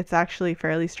hard. It's actually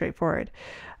fairly straightforward.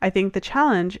 I think the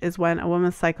challenge is when a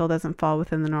woman's cycle doesn't fall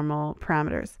within the normal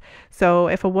parameters. So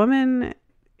if a woman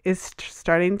is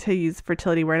starting to use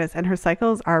fertility awareness and her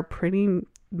cycles are pretty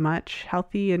much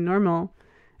healthy and normal,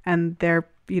 and they're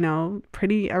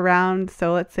pretty around.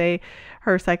 So let's say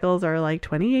her cycles are like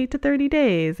 28 to 30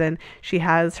 days and she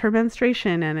has her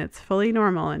menstruation and it's fully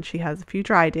normal and she has a few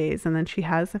dry days and then she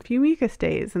has a few mucus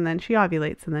days and then she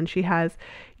ovulates and then she has,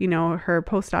 her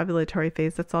post-ovulatory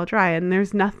phase that's all dry and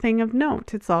there's nothing of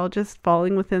note. It's all just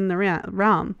falling within the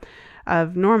realm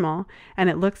of normal, and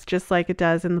it looks just like it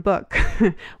does in the book,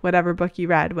 whatever book you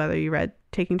read, whether you read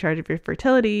Taking Charge of Your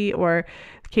Fertility or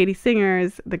Katie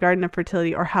Singer's The Garden of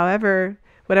Fertility, or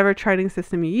whatever charting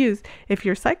system you use. If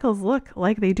your cycles look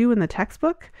like they do in the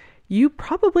textbook, you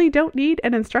probably don't need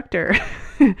an instructor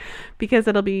because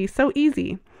it'll be so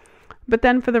easy. But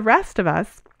then for the rest of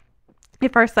us,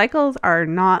 if our cycles are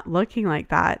not looking like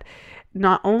that,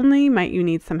 not only might you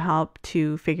need some help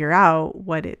to figure out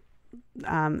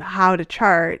how to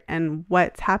chart and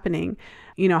what's happening,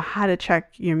 how to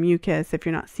check your mucus if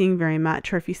you're not seeing very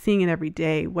much, or if you're seeing it every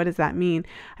day, what does that mean?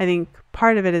 I think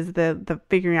part of it is the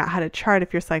figuring out how to chart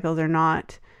if your cycles are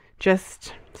not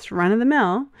just run of the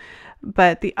mill.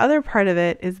 But the other part of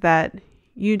it is that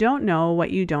you don't know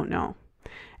what you don't know.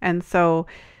 And so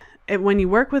when you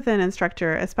work with an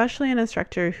instructor, especially an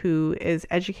instructor who is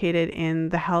educated in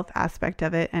the health aspect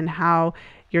of it and how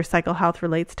your cycle health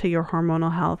relates to your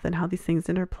hormonal health and how these things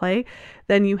interplay,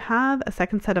 then you have a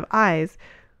second set of eyes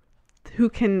who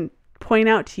can point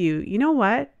out to you, you know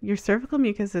what, your cervical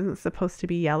mucus isn't supposed to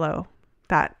be yellow.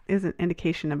 That is an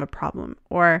indication of a problem.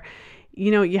 Or,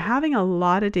 you're having a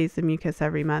lot of days of mucus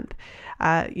every month.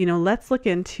 Let's look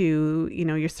into,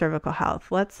 your cervical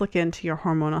health. Let's look into your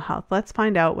hormonal health. Let's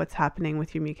find out what's happening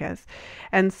with your mucus.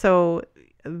 And so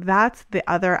that's the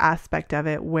other aspect of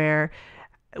it, where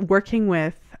working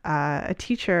with a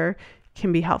teacher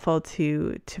can be helpful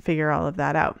to figure all of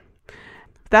that out.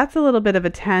 That's a little bit of a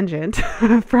tangent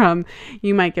from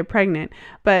you might get pregnant,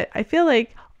 but I feel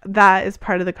like that is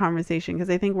part of the conversation, because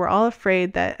I think we're all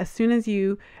afraid that as soon as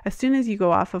you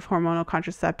go off of hormonal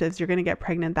contraceptives, you're going to get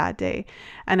pregnant that day.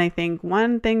 And I think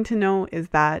one thing to know is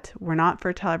that we're not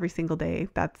fertile every single day.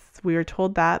 We are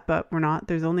told that, but we're not.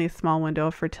 There's only a small window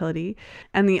of fertility.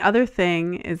 And the other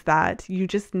thing is that you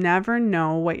just never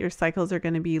know what your cycles are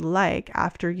going to be like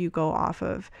after you go off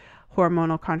of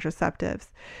hormonal contraceptives.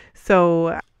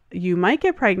 So you might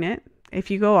get pregnant. If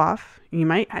you go off, it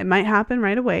might happen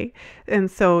right away.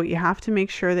 And so you have to make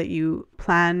sure that you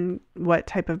plan what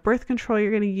type of birth control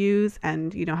you're going to use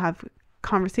and, have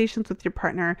conversations with your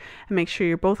partner and make sure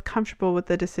you're both comfortable with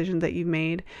the decision that you've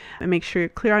made and make sure you're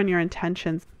clear on your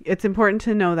intentions. It's important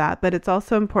to know that, but it's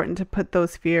also important to put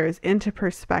those fears into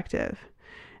perspective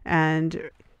and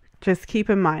just keep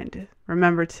in mind,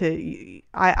 remember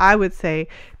I would say,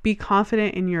 be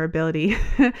confident in your ability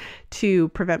to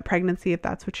prevent pregnancy if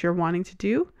that's what you're wanting to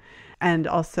do, and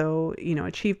also,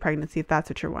 achieve pregnancy if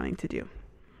that's what you're wanting to do.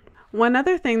 One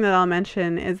other thing that I'll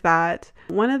mention is that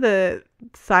one of the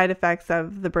side effects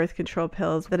of the birth control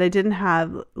pills that I didn't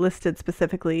have listed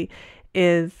specifically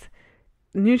is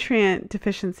nutrient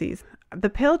deficiencies. The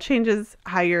pill changes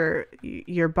how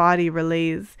your body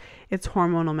relays its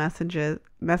hormonal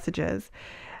messages.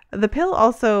 The pill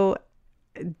also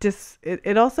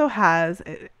it also has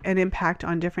an impact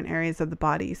on different areas of the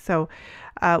body. So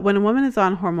when a woman is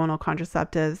on hormonal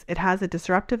contraceptives, it has a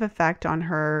disruptive effect on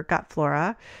her gut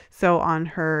flora, so on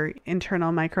her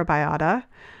internal microbiota,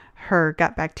 her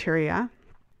gut bacteria.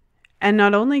 And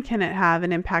not only can it have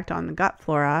an impact on the gut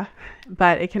flora,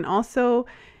 but it can also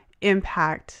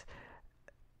impact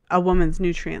a woman's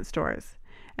nutrient stores.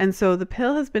 And so the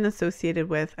pill has been associated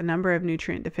with a number of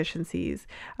nutrient deficiencies,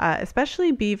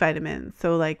 especially B vitamins.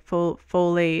 So like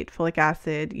folate, folic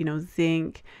acid,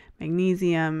 zinc,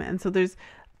 magnesium. And so there's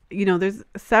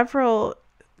several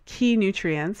key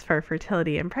nutrients for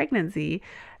fertility and pregnancy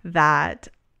that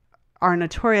are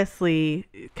notoriously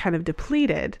kind of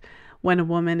depleted when a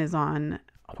woman is on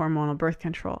hormonal birth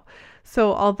control.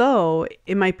 So although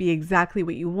it might be exactly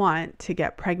what you want to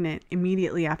get pregnant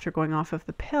immediately after going off of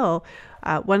the pill,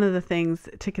 one of the things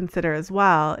to consider as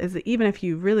well is that even if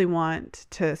you really want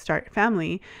to start a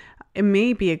family, it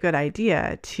may be a good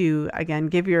idea to, again,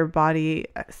 give your body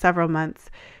several months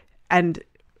and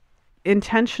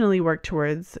intentionally work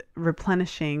towards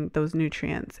replenishing those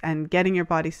nutrients and getting your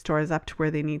body stores up to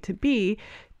where they need to be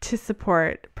to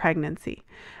support pregnancy.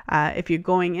 If you're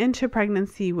going into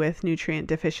pregnancy with nutrient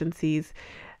deficiencies,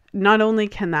 not only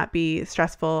can that be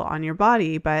stressful on your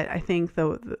body, but I think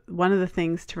one of the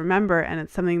things to remember, and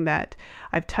it's something that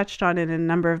I've touched on in a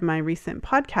number of my recent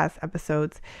podcast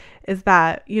episodes, is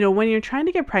that, when you're trying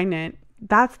to get pregnant,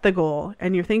 that's the goal,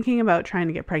 and you're thinking about trying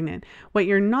to get pregnant. What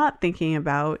you're not thinking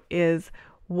about is,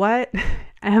 what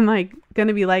am I going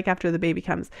to be like after the baby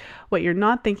comes? What you're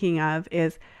not thinking of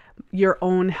is your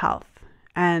own health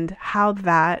and how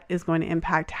that is going to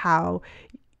impact how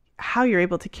you're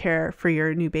able to care for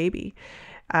your new baby.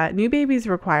 New babies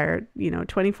require,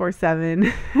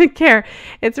 24/7 care.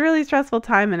 It's a really stressful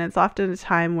time, and it's often a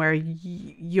time where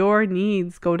your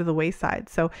needs go to the wayside.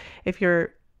 So if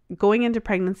you're going into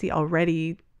pregnancy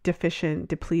already deficient,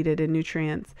 depleted in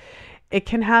nutrients, it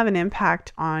can have an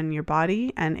impact on your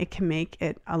body, and it can make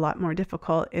it a lot more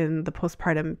difficult in the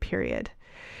postpartum period.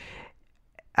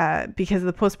 Because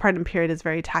the postpartum period is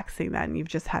very taxing. Then you've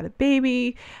just had a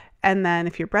baby. And then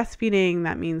if you're breastfeeding,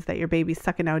 that means that your baby's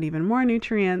sucking out even more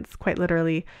nutrients, quite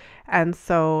literally. And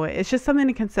so it's just something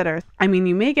to consider. I mean,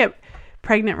 you may get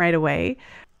pregnant right away,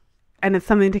 and it's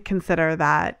something to consider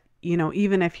that,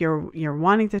 even if you're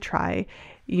wanting to try,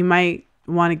 you might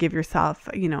want to give yourself,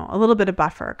 a little bit of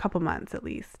buffer, a couple months at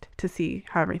least, to see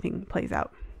how everything plays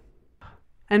out.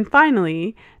 And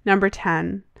finally, number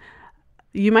 10,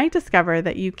 you might discover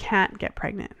that you can't get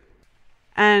pregnant.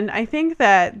 And I think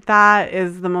that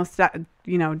is the most,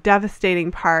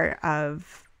 devastating part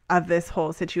of this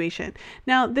whole situation.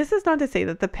 Now, this is not to say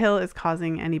that the pill is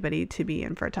causing anybody to be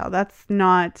infertile. That's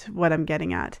not what I'm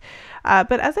getting at.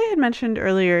 But as I had mentioned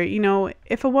earlier,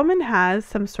 if a woman has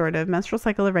some sort of menstrual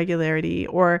cycle irregularity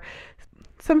or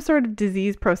some sort of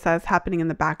disease process happening in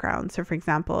the background. So for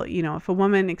example, if a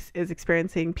woman is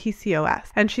experiencing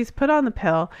PCOS and she's put on the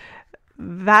pill,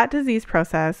 that disease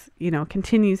process,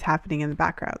 continues happening in the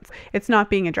background. It's not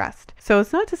being addressed. So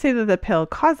it's not to say that the pill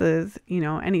causes,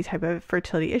 any type of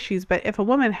fertility issues, but if a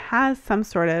woman has some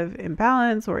sort of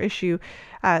imbalance or issue,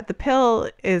 the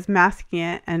pill is masking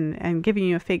it and giving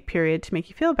you a fake period to make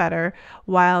you feel better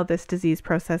while this disease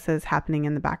process is happening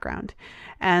in the background.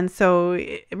 And so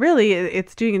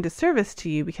it's doing a disservice to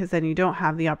you, because then you don't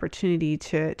have the opportunity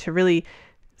to really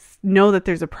know that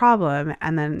there's a problem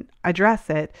and then address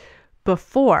it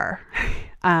before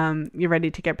you're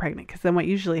ready to get pregnant. Because then what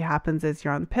usually happens is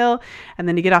you're on the pill, and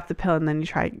then you get off the pill, and then you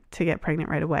try to get pregnant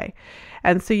right away.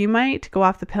 And so you might go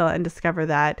off the pill and discover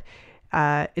that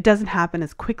it doesn't happen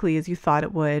as quickly as you thought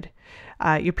it would.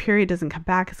 Your period doesn't come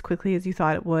back as quickly as you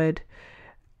thought it would.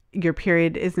 Your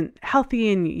period isn't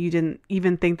healthy, and you didn't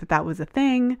even think that was a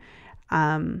thing.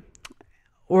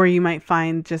 Or you might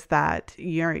find just that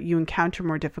you encounter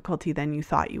more difficulty than you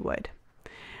thought you would.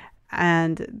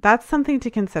 And that's something to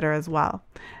consider as well,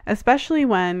 especially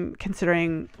when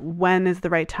considering when is the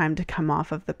right time to come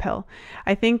off of the pill.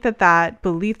 I think that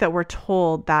belief that we're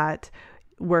told that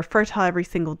we're fertile every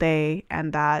single day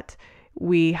and that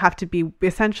we have to be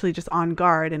essentially just on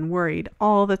guard and worried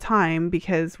all the time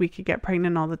because we could get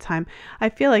pregnant all the time, I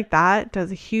feel like that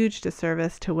does a huge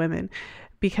disservice to women.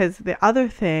 Because the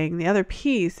other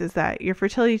piece is that your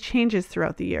fertility changes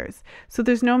throughout the years. So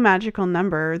there's no magical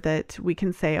number that we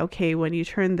can say, okay, when you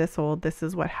turn this old, this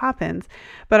is what happens.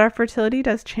 But our fertility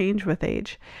does change with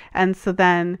age. And so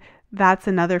then that's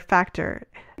another factor.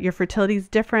 Your fertility is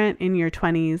different in your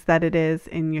 20s than it is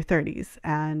in your 30s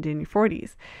and in your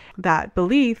 40s. That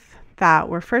belief that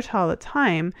we're fertile all the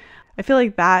time, I feel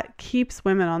like that keeps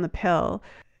women on the pill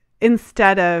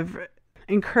instead of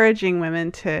encouraging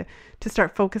women to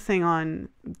start focusing on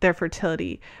their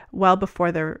fertility well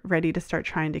before they're ready to start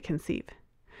trying to conceive.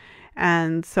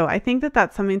 And so I think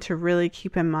that's something to really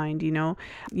keep in mind.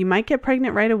 You might get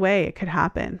pregnant right away. It could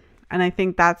happen. And I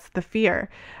think that's the fear.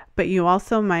 But you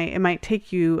also it might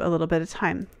take you a little bit of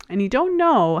time. And you don't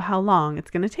know how long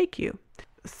it's going to take you.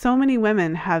 So many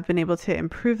women have been able to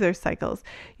improve their cycles.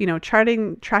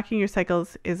 Tracking your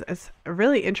cycles is a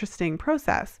really interesting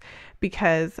process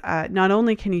because not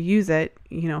only can you use it,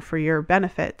 for your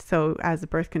benefit, so as a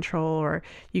birth control, or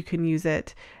you can use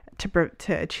it to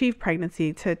achieve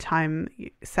pregnancy, to time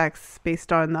sex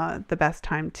based on the best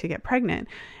time to get pregnant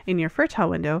in your fertile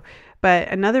window. But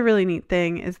another really neat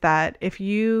thing is that if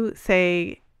you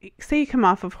say you come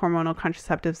off of hormonal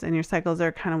contraceptives and your cycles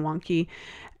are kind of wonky,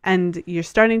 and you're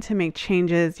starting to make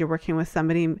changes, you're working with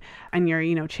somebody and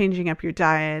you're, changing up your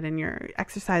diet and you're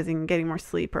exercising and getting more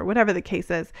sleep or whatever the case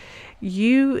is,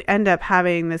 you end up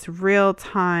having this real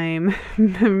time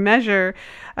measure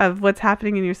of what's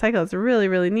happening in your cycle. It's really,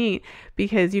 really neat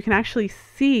because you can actually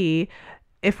see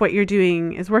if what you're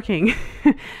doing is working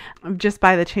just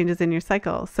by the changes in your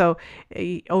cycle. So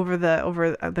over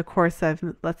the course of,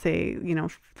 let's say,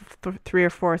 3 or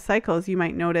 4 cycles, you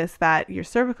might notice that your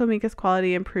cervical mucus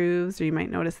quality improves, or you might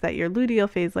notice that your luteal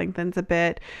phase lengthens a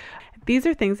bit. These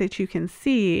are things that you can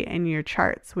see in your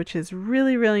charts, which is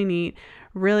really, really neat,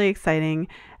 really exciting.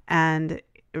 And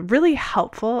really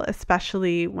helpful,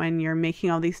 especially when you're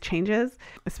making all these changes,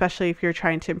 especially if you're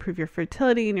trying to improve your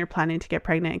fertility and you're planning to get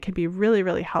pregnant. It can be really,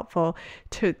 really helpful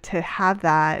to have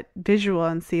that visual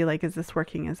and see, like, is this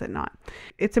working? Is it not?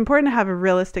 It's important to have a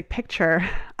realistic picture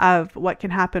of what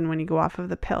can happen when you go off of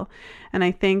the pill. And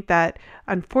I think that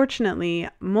unfortunately,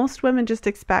 most women just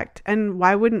expect, and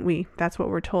why wouldn't we? That's what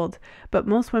we're told. But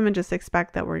most women just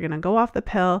expect that we're going to go off the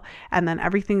pill and then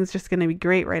everything's just going to be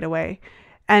great right away.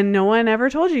 And no one ever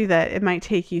told you that it might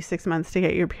take you 6 months to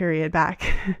get your period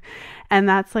back. And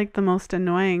that's like the most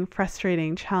annoying,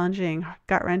 frustrating, challenging,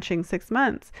 gut-wrenching 6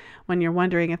 months when you're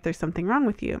wondering if there's something wrong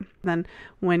with you. Then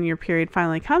when your period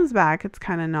finally comes back, it's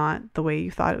kind of not the way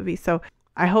you thought it would be. So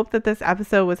I hope that this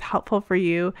episode was helpful for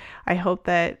you. I hope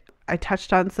that I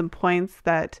touched on some points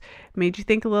that made you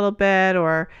think a little bit,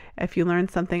 or if you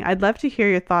learned something. I'd love to hear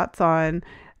your thoughts on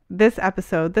this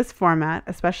episode, this format,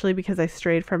 especially because I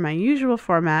strayed from my usual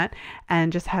format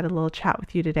and just had a little chat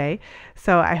with you today.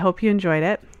 So I hope you enjoyed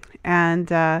it, and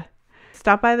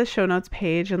stop by the show notes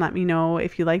page and let me know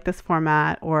if you like this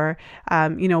format, or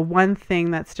one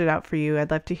thing that stood out for you.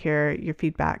 I'd love to hear your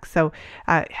feedback. So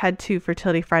head to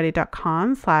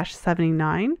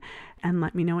fertilityfriday.com/79 and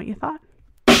let me know what you thought.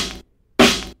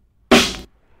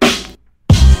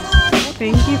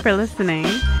 Thank you for listening.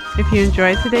 If you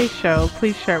enjoyed today's show,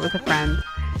 please share it with a friend.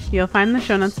 You'll find the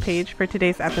show notes page for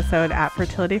today's episode at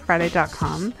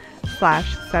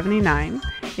fertilityfriday.com/79.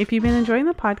 If you've been enjoying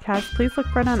the podcast, please look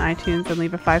for it on iTunes and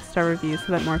leave a 5-star review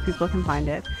so that more people can find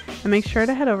it. And make sure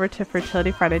to head over to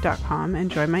fertilityfriday.com and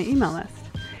join my email list.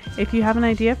 If you have an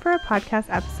idea for a podcast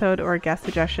episode or a guest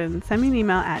suggestion, send me an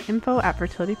email at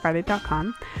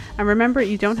info@fertilityfriday.com. And remember,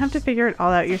 you don't have to figure it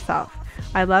all out yourself.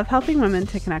 I love helping women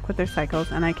to connect with their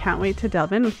cycles, and I can't wait to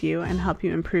delve in with you and help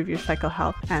you improve your cycle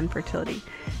health and fertility.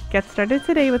 Get started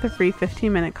today with a free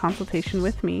 15-minute consultation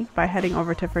with me by heading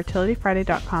over to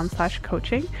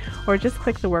fertilityfriday.com/coaching, or just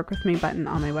click the Work With Me button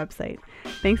on my website.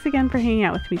 Thanks again for hanging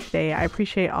out with me today. I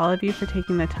appreciate all of you for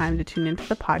taking the time to tune into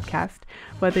the podcast,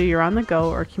 whether you're on the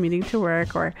go or commuting to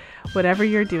work or whatever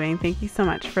you're doing. Thank you so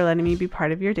much for letting me be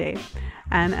part of your day.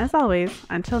 And as always,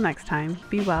 until next time,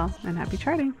 be well and happy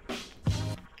charting.